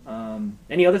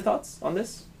 Any other thoughts on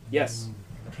this? Yes.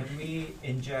 Can we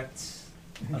inject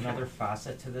another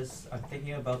facet to this? I'm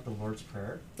thinking about the Lord's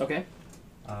Prayer. Okay.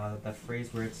 That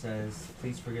phrase where it says,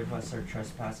 "Please forgive us our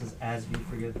trespasses as we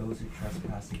forgive those who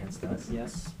trespass against us."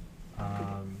 Yes.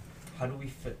 How do we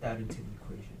fit that into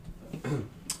the equation?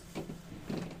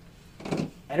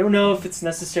 I don't know if it's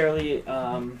necessarily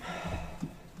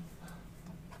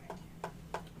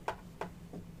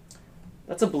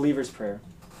that's a believer's prayer.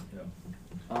 Yeah.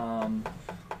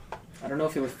 I don't know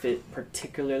if it would fit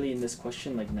particularly in this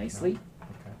question like nicely.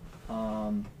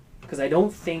 Okay. Because I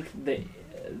don't think the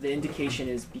indication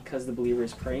is because the believer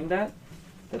is praying that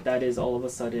is all of a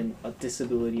sudden a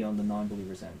disability on the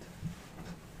non-believer's end.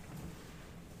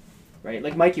 Right?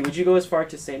 Like Mikey, would you go as far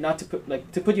to say, not to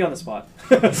put you on the spot?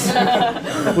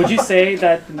 Would you say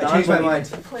that I changed my mind.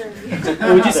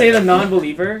 would you say the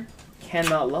non-believer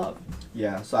cannot love?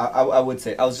 Yeah, so I would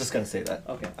say, I was just going to say that.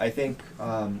 Okay. I think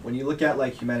when you look at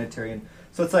like humanitarian,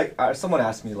 so it's like someone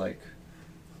asked me like,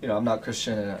 I'm not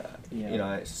Christian and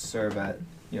I serve at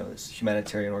this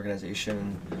humanitarian organization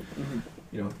and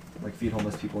Mm-hmm. like feed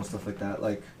homeless people and stuff like that.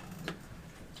 Like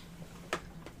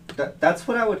that's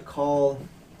what I would call,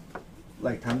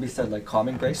 like Tambi said, like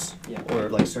common grace, Yeah. or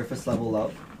like surface level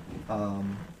love.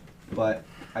 But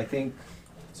I think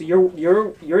So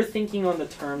you're thinking on the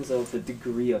terms of the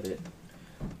degree of it,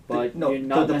 but no, you're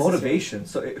not the necessarily- motivation.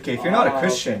 So okay, if you're not a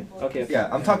Christian, Okay. yeah,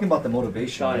 I'm talking about the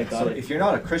motivation. Got it, right? got So it. if you're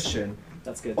not a Christian,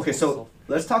 That's good. okay, so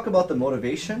let's talk about the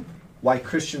motivation. Why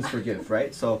Christians forgive,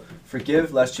 right? So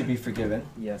forgive lest you be forgiven,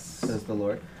 Yes. says the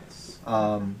Lord.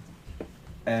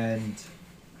 And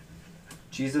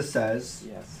Jesus says,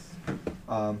 Yes.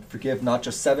 forgive not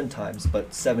just 7 times,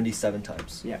 but 77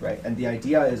 times. Yeah. Right? And the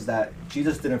idea is that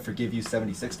Jesus didn't forgive you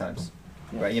 76 times.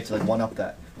 Yeah. Right? You have to like one up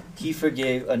that. He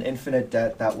forgave an infinite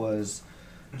debt that was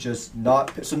just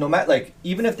not, so no matter, like,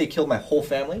 even if they killed my whole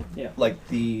family, Yeah. like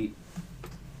the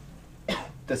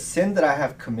sin that I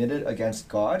have committed against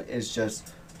God is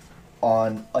just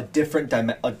on a different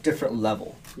a different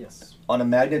level, Yes. on a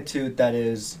magnitude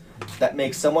that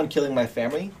makes someone killing my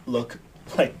family look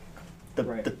like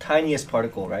Right. the tiniest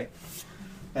particle, right?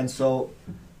 And so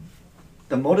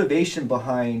the motivation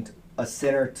behind a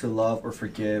sinner to love or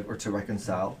forgive or to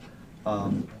reconcile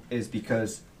is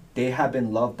because they have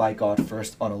been loved by God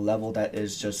first on a level that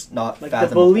is just not Like the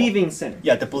fathomable. believing sinner.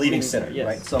 Yeah, the believing sinner, yes.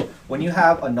 right? So when you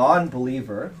have a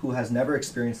non-believer who has never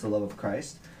experienced the love of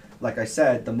Christ, like I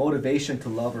said, the motivation to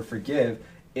love or forgive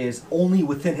is only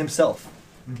within himself,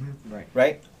 Right.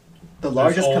 right? The There's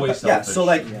largest always yeah, so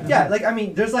like selfish. yeah, like I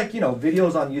mean, there's like, you know,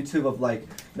 videos on YouTube of like,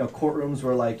 you know, courtrooms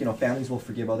where like, you know, families will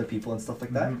forgive other people and stuff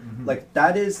like that. Like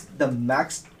that is the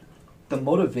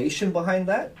motivation behind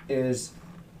that is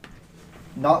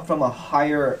not from a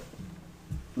higher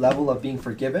level of being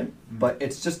forgiven, but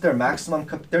it's just their maximum.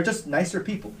 They're just nicer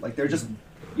people. Like they're just,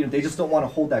 you know, they just don't want to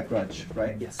hold that grudge,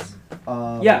 right? Yes.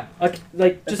 Yeah.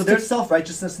 Like And just so to- there's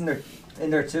self-righteousness in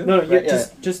there too. No, right?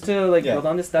 just to like Yeah. build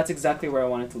on this. That's exactly where I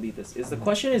wanted to lead this. Is the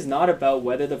question is not about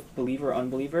whether the believer or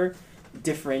unbeliever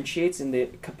differentiates in the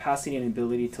capacity and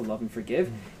ability to love and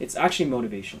forgive. It's actually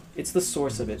motivation. It's the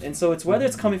source of it, and so it's whether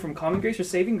it's coming from common grace or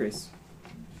saving grace.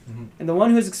 And the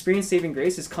one who has experienced saving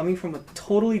grace is coming from a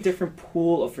totally different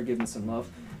pool of forgiveness and love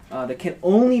that can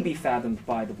only be fathomed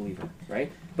by the believer,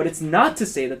 right? But it's not to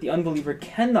say that the unbeliever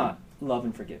cannot love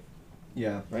and forgive.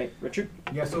 Yeah. Right, Richard?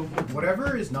 Yeah, so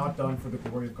whatever is not done for the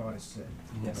glory of God is sin.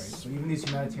 Yes. Right? So even these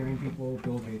humanitarian people,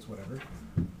 Bill Gates, whatever.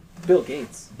 Bill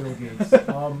Gates. Bill Gates.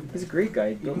 He's a great guy.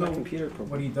 He built Even my though computer program.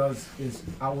 what he does is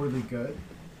outwardly good,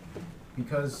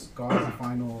 because God is the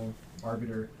final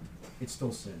arbiter, it's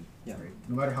still sin. Yeah. Right?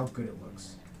 No matter how good it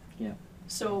looks. Yeah.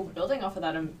 So building off of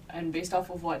that and based off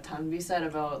of what Tanvi said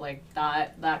about like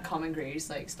that common grace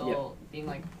like still being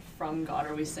like from God,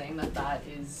 are we saying that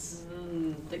is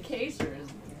the case or is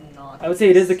not? I would say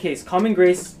it is the case. Common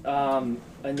grace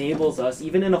enables us,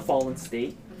 even in a fallen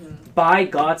state, by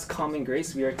God's common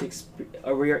grace, we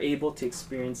are able to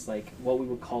experience like what we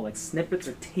would call like snippets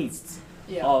or tastes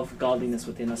of godliness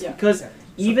within us, because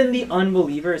even the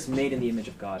unbeliever is made in the image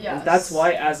of God. And that's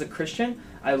why, as a Christian,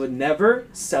 I would never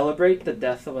celebrate the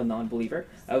death of a non-believer.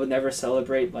 I would never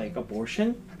celebrate like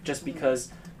abortion, just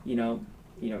because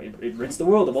it rids the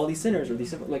world of all these sinners or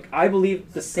these, like, I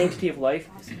believe the sanctity of life,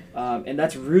 and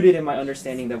that's rooted in my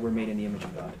understanding that we're made in the image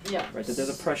of God. Yeah. Right. That there's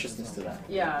a preciousness to that.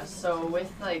 Yeah. So with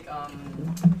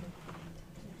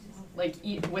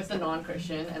with the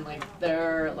non-Christian and like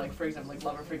their like, for example, like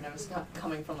love or forgiveness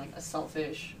coming from like a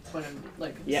selfish point of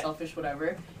like selfish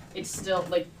whatever, it's still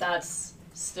like that's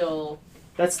still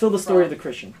the story of the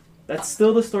Christian. That's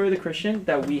still the story of the Christian,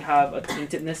 that we have a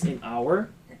taintedness in our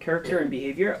character and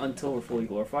behavior until we're fully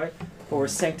glorified, but we're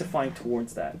sanctifying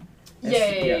towards that.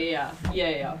 Yeah.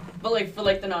 But like for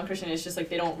like the non-Christian, it's just like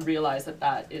they don't realize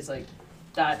that is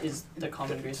the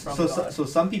common grace from God. So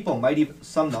some people might even,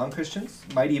 some non-Christians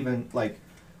might even like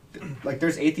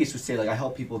there's atheists who say like I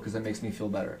help people because it makes me feel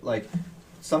better. Like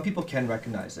some people can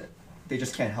recognize it, they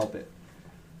just can't help it.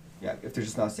 Yeah, if they're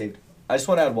just not saved. I just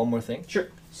want to add one more thing. Sure.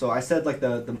 So I said like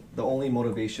the only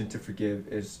motivation to forgive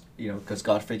is, you know, because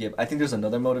God forgave. I think there's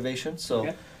another motivation.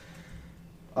 So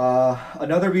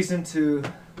another reason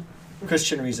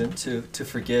Christian reason to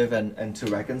forgive and to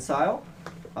reconcile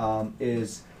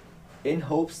is in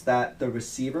hopes that the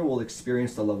receiver will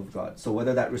experience the love of God. So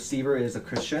whether that receiver is a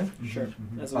Christian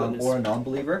As a witness. or a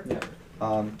non-believer,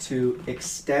 to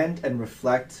extend and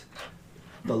reflect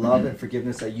the love and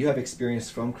forgiveness that you have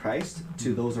experienced from Christ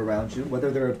to those around you,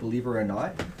 whether they're a believer or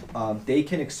not, they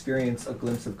can experience a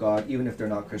glimpse of God even if they're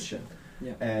not Christian.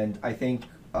 Yeah. And I think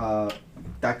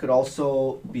that could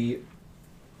also be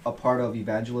a part of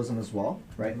evangelism as well,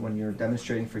 right? When you're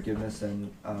demonstrating forgiveness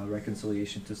and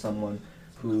reconciliation to someone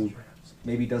who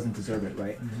maybe doesn't deserve it,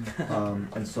 right?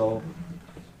 And so,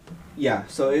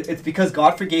 so it's because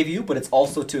God forgave you, but it's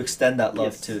also to extend that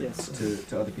love to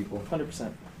other people.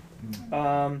 100%.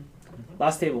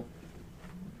 Last table.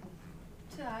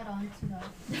 To add on to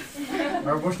that.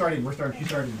 We're starting. She's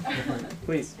starting.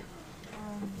 Please.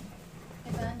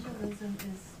 Evangelism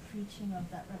is preaching of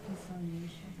that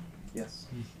reconciliation. Yes.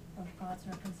 Of God's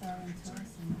reconciling to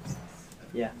us and us.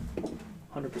 Yeah.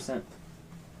 100%.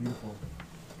 Beautiful.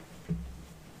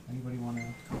 Anybody want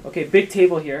to? Okay, big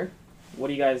table here. What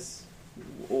do you guys?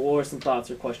 What were some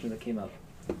thoughts or questions that came up?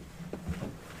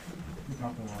 We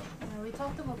talked a lot. We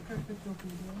talked about perfect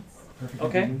obedience. Perfect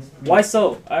Okay. obedience. Why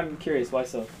so? I'm curious. Why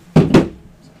so?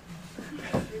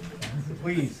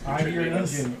 Please, I hear an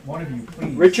engine. One of you,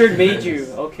 please. Richard made you.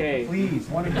 Okay. Please,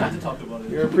 one of you. to talk about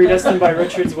it. You're predestined by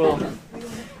Richard's will. One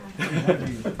of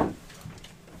you.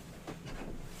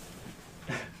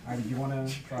 Alright, do you want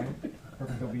to try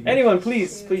perfect obedience? Anyone,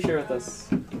 please share with us.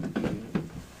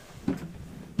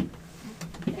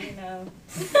 I know.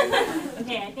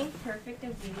 Okay, I think perfect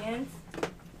obedience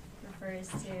refers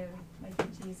to like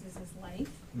Jesus'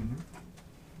 life.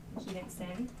 Mm-hmm. He didn't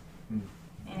sin. Mm.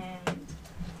 And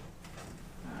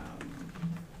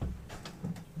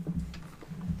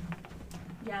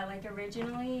yeah, like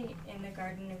originally in the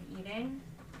Garden of Eden,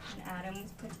 when Adam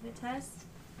was put to the test,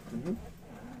 Mm-hmm.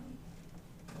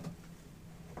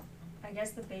 I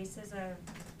guess the basis of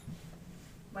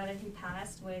whether he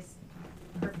passed was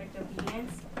perfect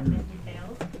obedience, and then he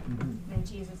failed. Mm-hmm. And then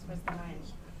Jesus was the one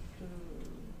who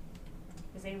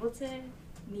was able to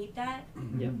meet that.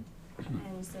 Yep.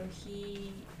 And so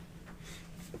he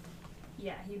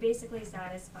basically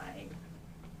satisfied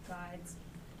God's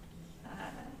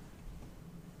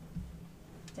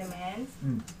demands.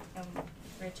 Mm. And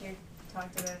Richard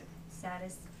talked about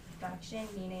satisfaction,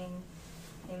 meaning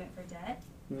payment for debt.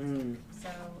 Mm. So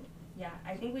yeah,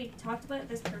 I think we talked about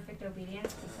this perfect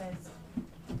obedience because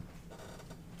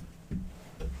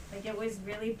like it was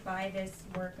really by this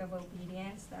work of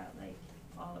obedience that like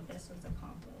all of this was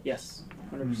accomplished. Yes,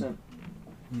 Yeah. 100%.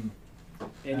 Mm.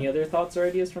 Any other thoughts or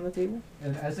ideas from the table?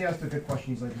 And as they asked a good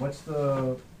question, he's like, what's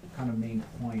the kind of main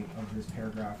point of this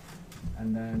paragraph?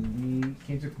 And then we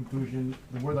came to the conclusion,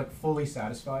 the word like fully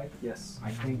satisfied. Yes.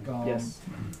 I think Yes.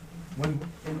 when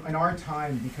in our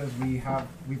time, because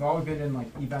we've always been in like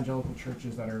evangelical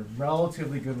churches that are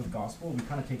relatively good with gospel, we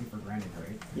kind of take it for granted,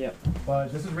 right? Yep.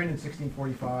 But this is written in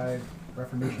 1645.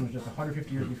 Reformation was just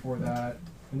 150 years before that.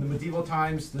 In the medieval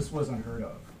times, this was unheard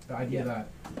of. The idea that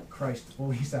Christ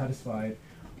fully satisfied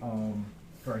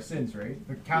for our sins, right?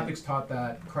 The Catholics taught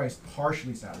that Christ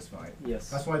partially satisfied. Yes.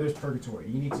 That's why there's purgatory.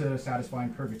 You need to satisfy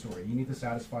in purgatory. You need to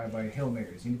satisfy by Hail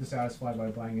Marys. You need to satisfy by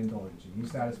buying indulgence. You need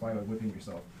to satisfy by whipping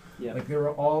yourself. Yeah. Like there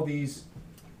were all these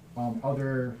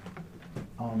other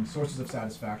sources of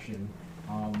satisfaction,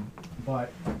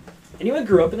 but Anyone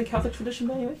grew up in the Catholic tradition,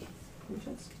 by the way? Any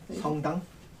chance? 성당?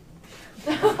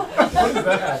 what is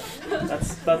that?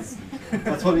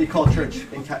 That's what we call church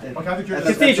in Catholic church.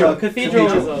 Cathedral. Cathedral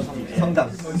is a 성당.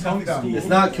 성당. It's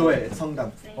not 교회, it's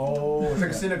성당. Oh, it's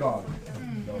like a synagogue.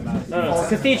 No, it's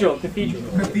cathedral. Cathedral.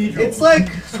 It's like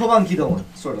소방 기도원,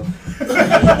 sort of.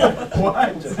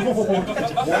 What?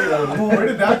 Where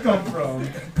did that come from?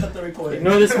 Cut the recording.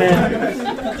 Ignore this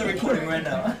man. Cut the recording right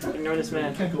now. Ignore this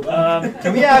man.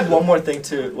 Can we add one more thing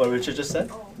to what Richard just said?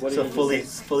 What So did he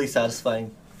fully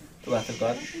satisfying the wrath of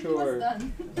God. Sure.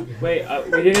 Wait,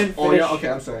 we didn't finish. Oh yeah, okay,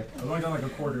 I'm sorry. I've only done like a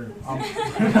quarter. I'm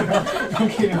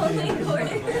kidding.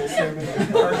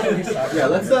 Yeah,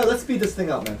 let's speed this thing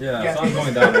up, man. Yeah, sun's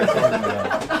going down. Sun's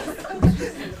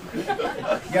going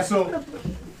down. Yeah, so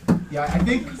I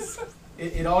think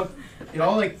it all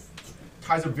like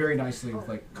ties up very nicely with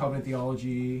like covenant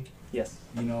theology. Yes.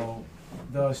 You know,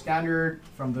 the standard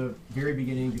from the very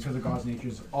beginning, because of God's nature,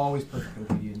 is always perfect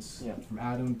obedience. Yeah. From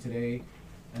Adam today,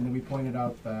 and then we pointed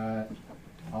out that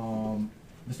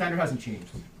the standard hasn't changed,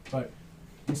 but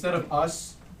instead of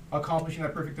us accomplishing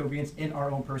that perfect obedience in our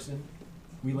own person,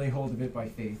 we lay hold of it by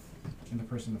faith in the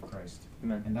person of Christ.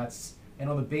 Amen. And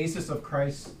on the basis of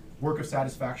Christ's work of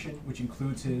satisfaction, which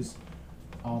includes his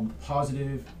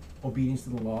positive obedience to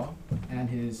the law and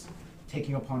his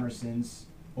taking upon our sins,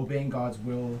 obeying God's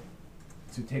will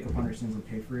to take upon our sins and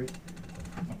pay for it.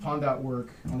 Upon that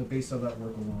work, on the basis of that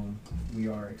work alone, we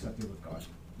are accepted with God.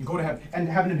 You go to heaven and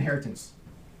have an inheritance.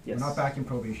 Yes. We're not back in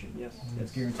probation. Yes.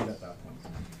 It's guaranteed at that point.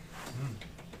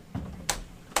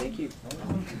 Thank you.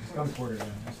 It's gone quarter,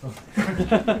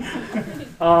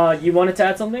 You wanted to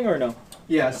add something or no?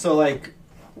 Yeah, so like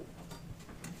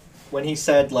when he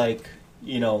said like,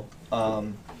 you know,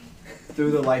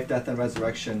 Through the life, death, and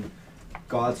resurrection,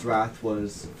 God's wrath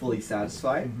was fully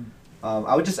satisfied.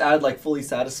 I would just add like fully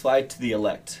satisfied to the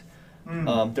elect.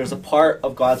 There's a part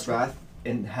of God's wrath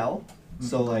in hell.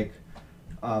 So like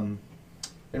in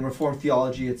Reformed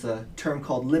theology, it's a term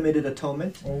called limited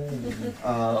atonement,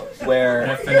 where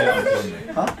Definite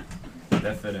atonement. Huh?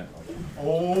 Definite.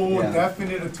 Oh, Yeah.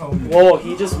 definite atonement. Whoa,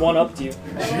 he just one-upped you.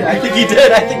 Yeah, I think he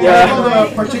did. I think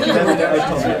Yeah. Particular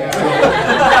atonement.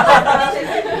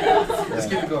 Let's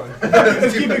keep it going.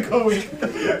 Let's keep it going.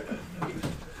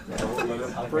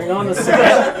 Bring on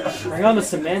the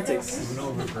semantics.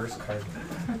 No reverse card.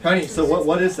 Honey, so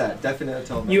what is that? Definite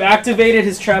atonement. You activated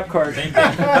his trap card. Same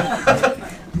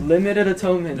thing. Limited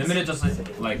atonement. Limited just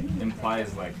like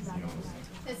implies like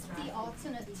It's the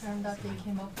alternate term that they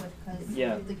came up with because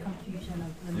Yeah. of the confusion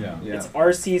of limited. Yeah. It's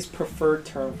RC's preferred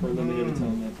term for limited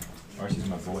atonement. RC's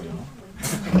my boy, you know.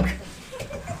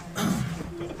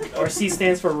 RC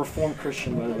stands for Reformed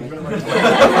Christian, by the way.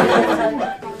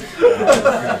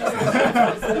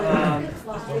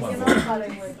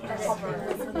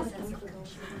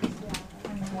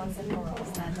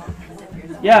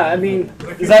 Yeah, I mean,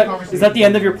 is that the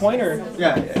end of your point, or?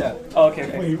 Yeah. Oh,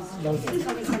 okay.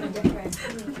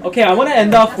 Okay, I want to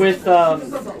end off with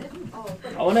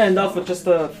just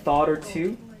a thought or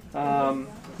two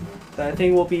that I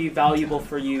think will be valuable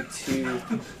for you to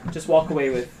just walk away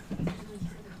with.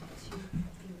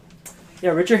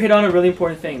 Yeah, Richard hit on a really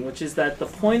important thing, which is that the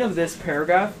point of this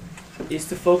paragraph is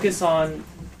to focus on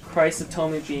Christ's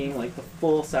atonement being like the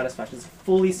full satisfaction, it's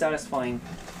fully satisfying,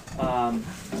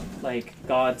 like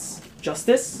God's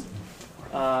justice,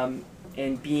 and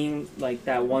being like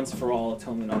that once for all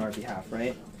atonement on our behalf,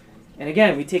 right? And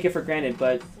again, we take it for granted,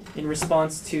 but in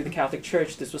response to the Catholic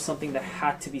Church, this was something that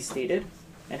had to be stated,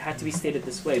 and had to be stated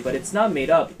this way. But it's not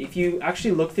made up. If you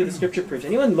actually look through the scripture proofs,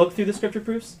 anyone look through the scripture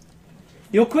proofs?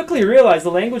 You'll quickly realize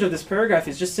the language of this paragraph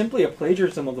is just simply a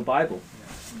plagiarism of the Bible,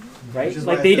 right?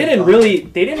 Like they didn't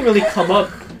really come up,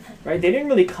 right? They didn't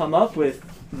really come up with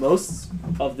most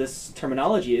of this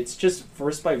terminology. It's just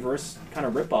verse by verse kind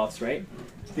of rip-offs, right?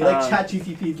 They like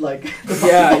ChatGPT, like.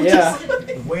 Yeah.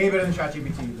 Way better than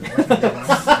ChatGPT.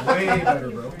 Way better,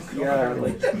 bro. Yeah,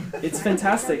 like it's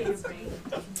fantastic.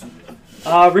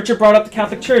 Richard brought up the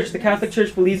Catholic Church. The Catholic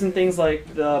Church believes in things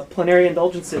like the plenary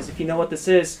indulgences. If you know what this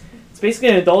is, it's basically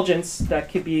an indulgence that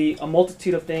could be a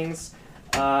multitude of things.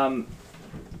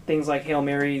 Things like Hail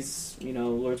Marys,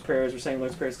 Lord's Prayers, we're saying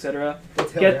Lord's Prayers, etc.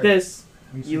 Get this,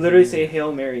 you literally say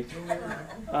Hail Mary.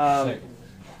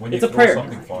 It's a prayer.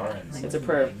 It's a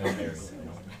prayer.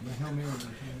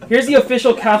 Here's the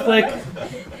official Catholic.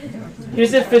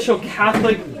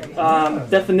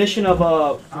 Definition of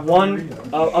a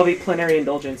plenary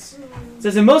indulgence. It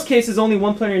says in most cases only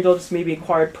one plenary indulgence may be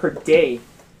acquired per day,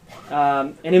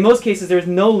 and in most cases there is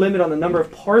no limit on the number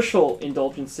of partial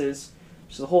indulgences,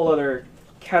 which is a whole other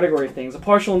category of things. A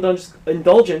partial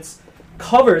indulgence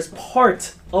covers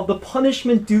part of the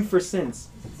punishment due for sins.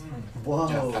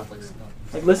 Whoa.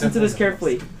 Like, listen to this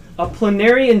carefully. A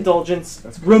plenary indulgence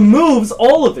removes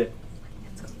all of it.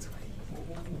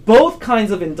 Both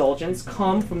kinds of indulgence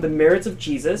come from the merits of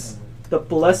Jesus, the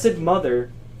Blessed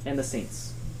Mother, and the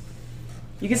saints.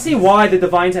 You can see why the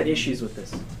divines had issues with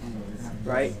this,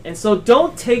 right? And so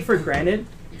don't take for granted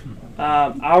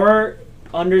our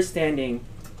understanding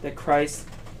that Christ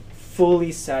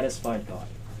fully satisfied God.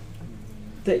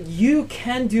 That you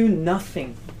can do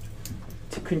nothing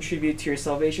to contribute to your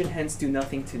salvation, hence do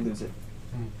nothing to lose it.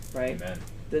 Right?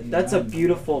 That's a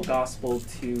beautiful gospel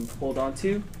to hold on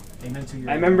to. Amen to your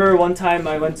I remember one time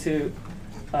I went to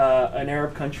an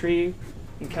Arab country,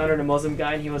 encountered a Muslim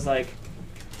guy, and he was like,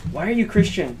 "Why are you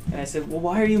Christian?" And I said, "Well,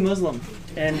 why are you Muslim?"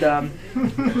 And I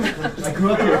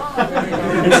grew up here.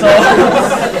 And so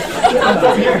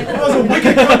that was a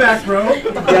wicked comeback, bro.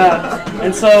 Yeah,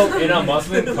 and so in a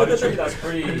Muslim country, that's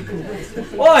pretty.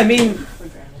 Well, I mean,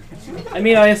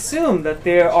 I assume that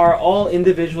they are all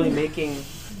individually making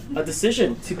a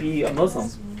decision to be a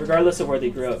Muslim, regardless of where they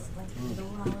grew up.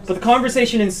 But the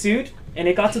conversation ensued, and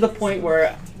it got to the point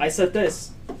where I said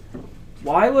this: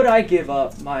 why would I give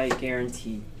up my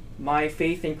guarantee, my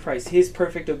faith in Christ, His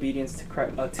perfect obedience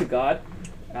to God,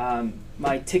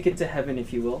 my ticket to heaven,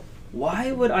 if you will?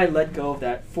 Why would I let go of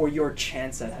that for your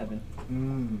chance at heaven?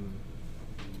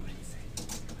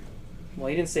 Well,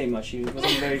 he didn't say much. He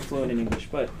wasn't very fluent in English,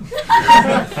 but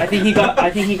I think he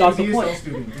got the point.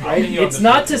 Right? It's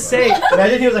not to say.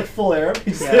 Imagine he was like full Arab.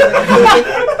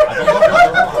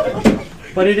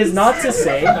 But it is not to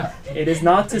say. It is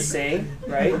not to say,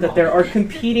 right, that there are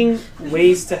competing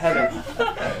ways to heaven.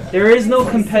 There is no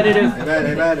competitive,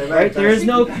 right? There is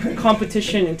no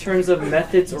competition in terms of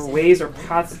methods or ways or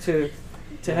paths to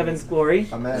heaven's glory.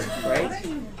 Amen. Right?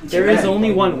 There is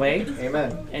only one way.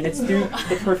 Amen. And it's through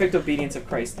the perfect obedience of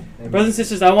Christ. Amen. Brothers and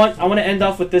sisters, I want to end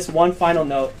off with this one final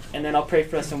note, and then I'll pray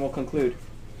for us and we'll conclude.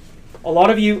 A lot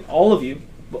of you, all of you,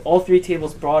 all three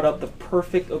tables brought up the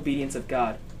perfect obedience of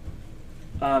God.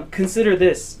 Consider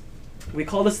this. We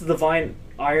call this the divine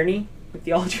irony with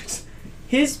theologians.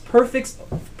 His perfect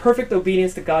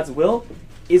obedience to God's will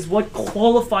is what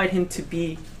qualified him to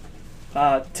be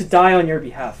to die on your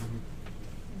behalf.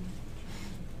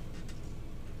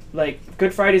 Like,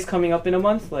 Good Friday's coming up in a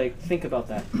month. Like, think about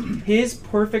that. His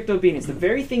perfect obedience, the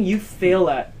very thing you fail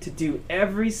at to do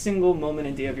every single moment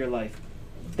and day of your life,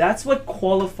 that's what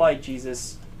qualified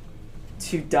Jesus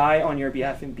to die on your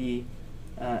behalf and be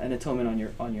an atonement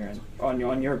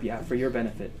on your behalf for your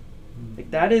benefit.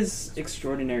 Like, that is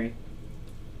extraordinary,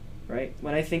 right?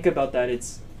 When I think about that,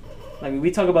 we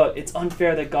talk about it's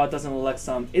unfair that God doesn't elect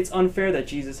some. It's unfair that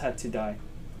Jesus had to die.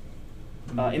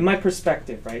 In my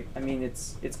perspective, right? I mean,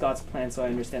 it's God's plan, so I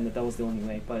understand that was the only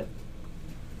way. But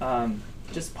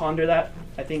just ponder that.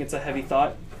 I think it's a heavy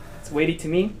thought. It's weighty to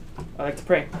me. I like to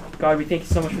pray. God, we thank you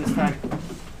so much for this time.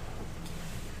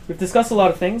 We've discussed a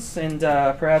lot of things, and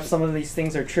perhaps some of these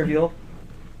things are trivial.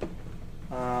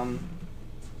 At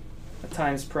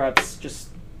times, perhaps just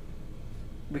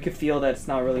we could feel that it's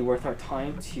not really worth our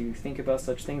time to think about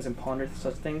such things and ponder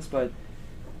such things. But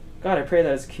God, I pray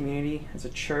that as a community, as a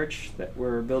church, that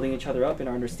we're building each other up in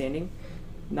our understanding,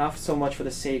 not so much for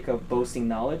the sake of boasting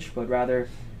knowledge, but rather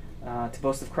to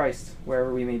boast of Christ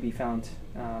wherever we may be found,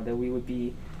 that we would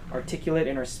be articulate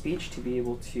in our speech to be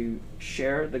able to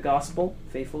share the gospel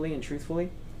faithfully and truthfully,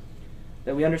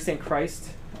 that we understand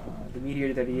Christ, the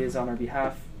mediator that he is on our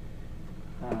behalf,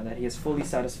 that he has fully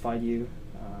satisfied you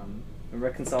and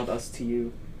reconciled us to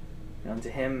you and unto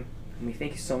him, and we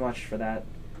thank you so much for that.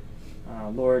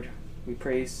 Lord, we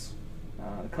praise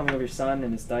the coming of your Son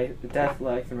and his death,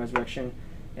 life, and resurrection,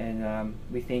 and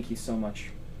we thank you so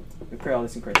much. We pray all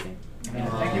this in Christ's name.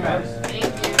 Amen. Thank you, guys.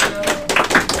 Thank you.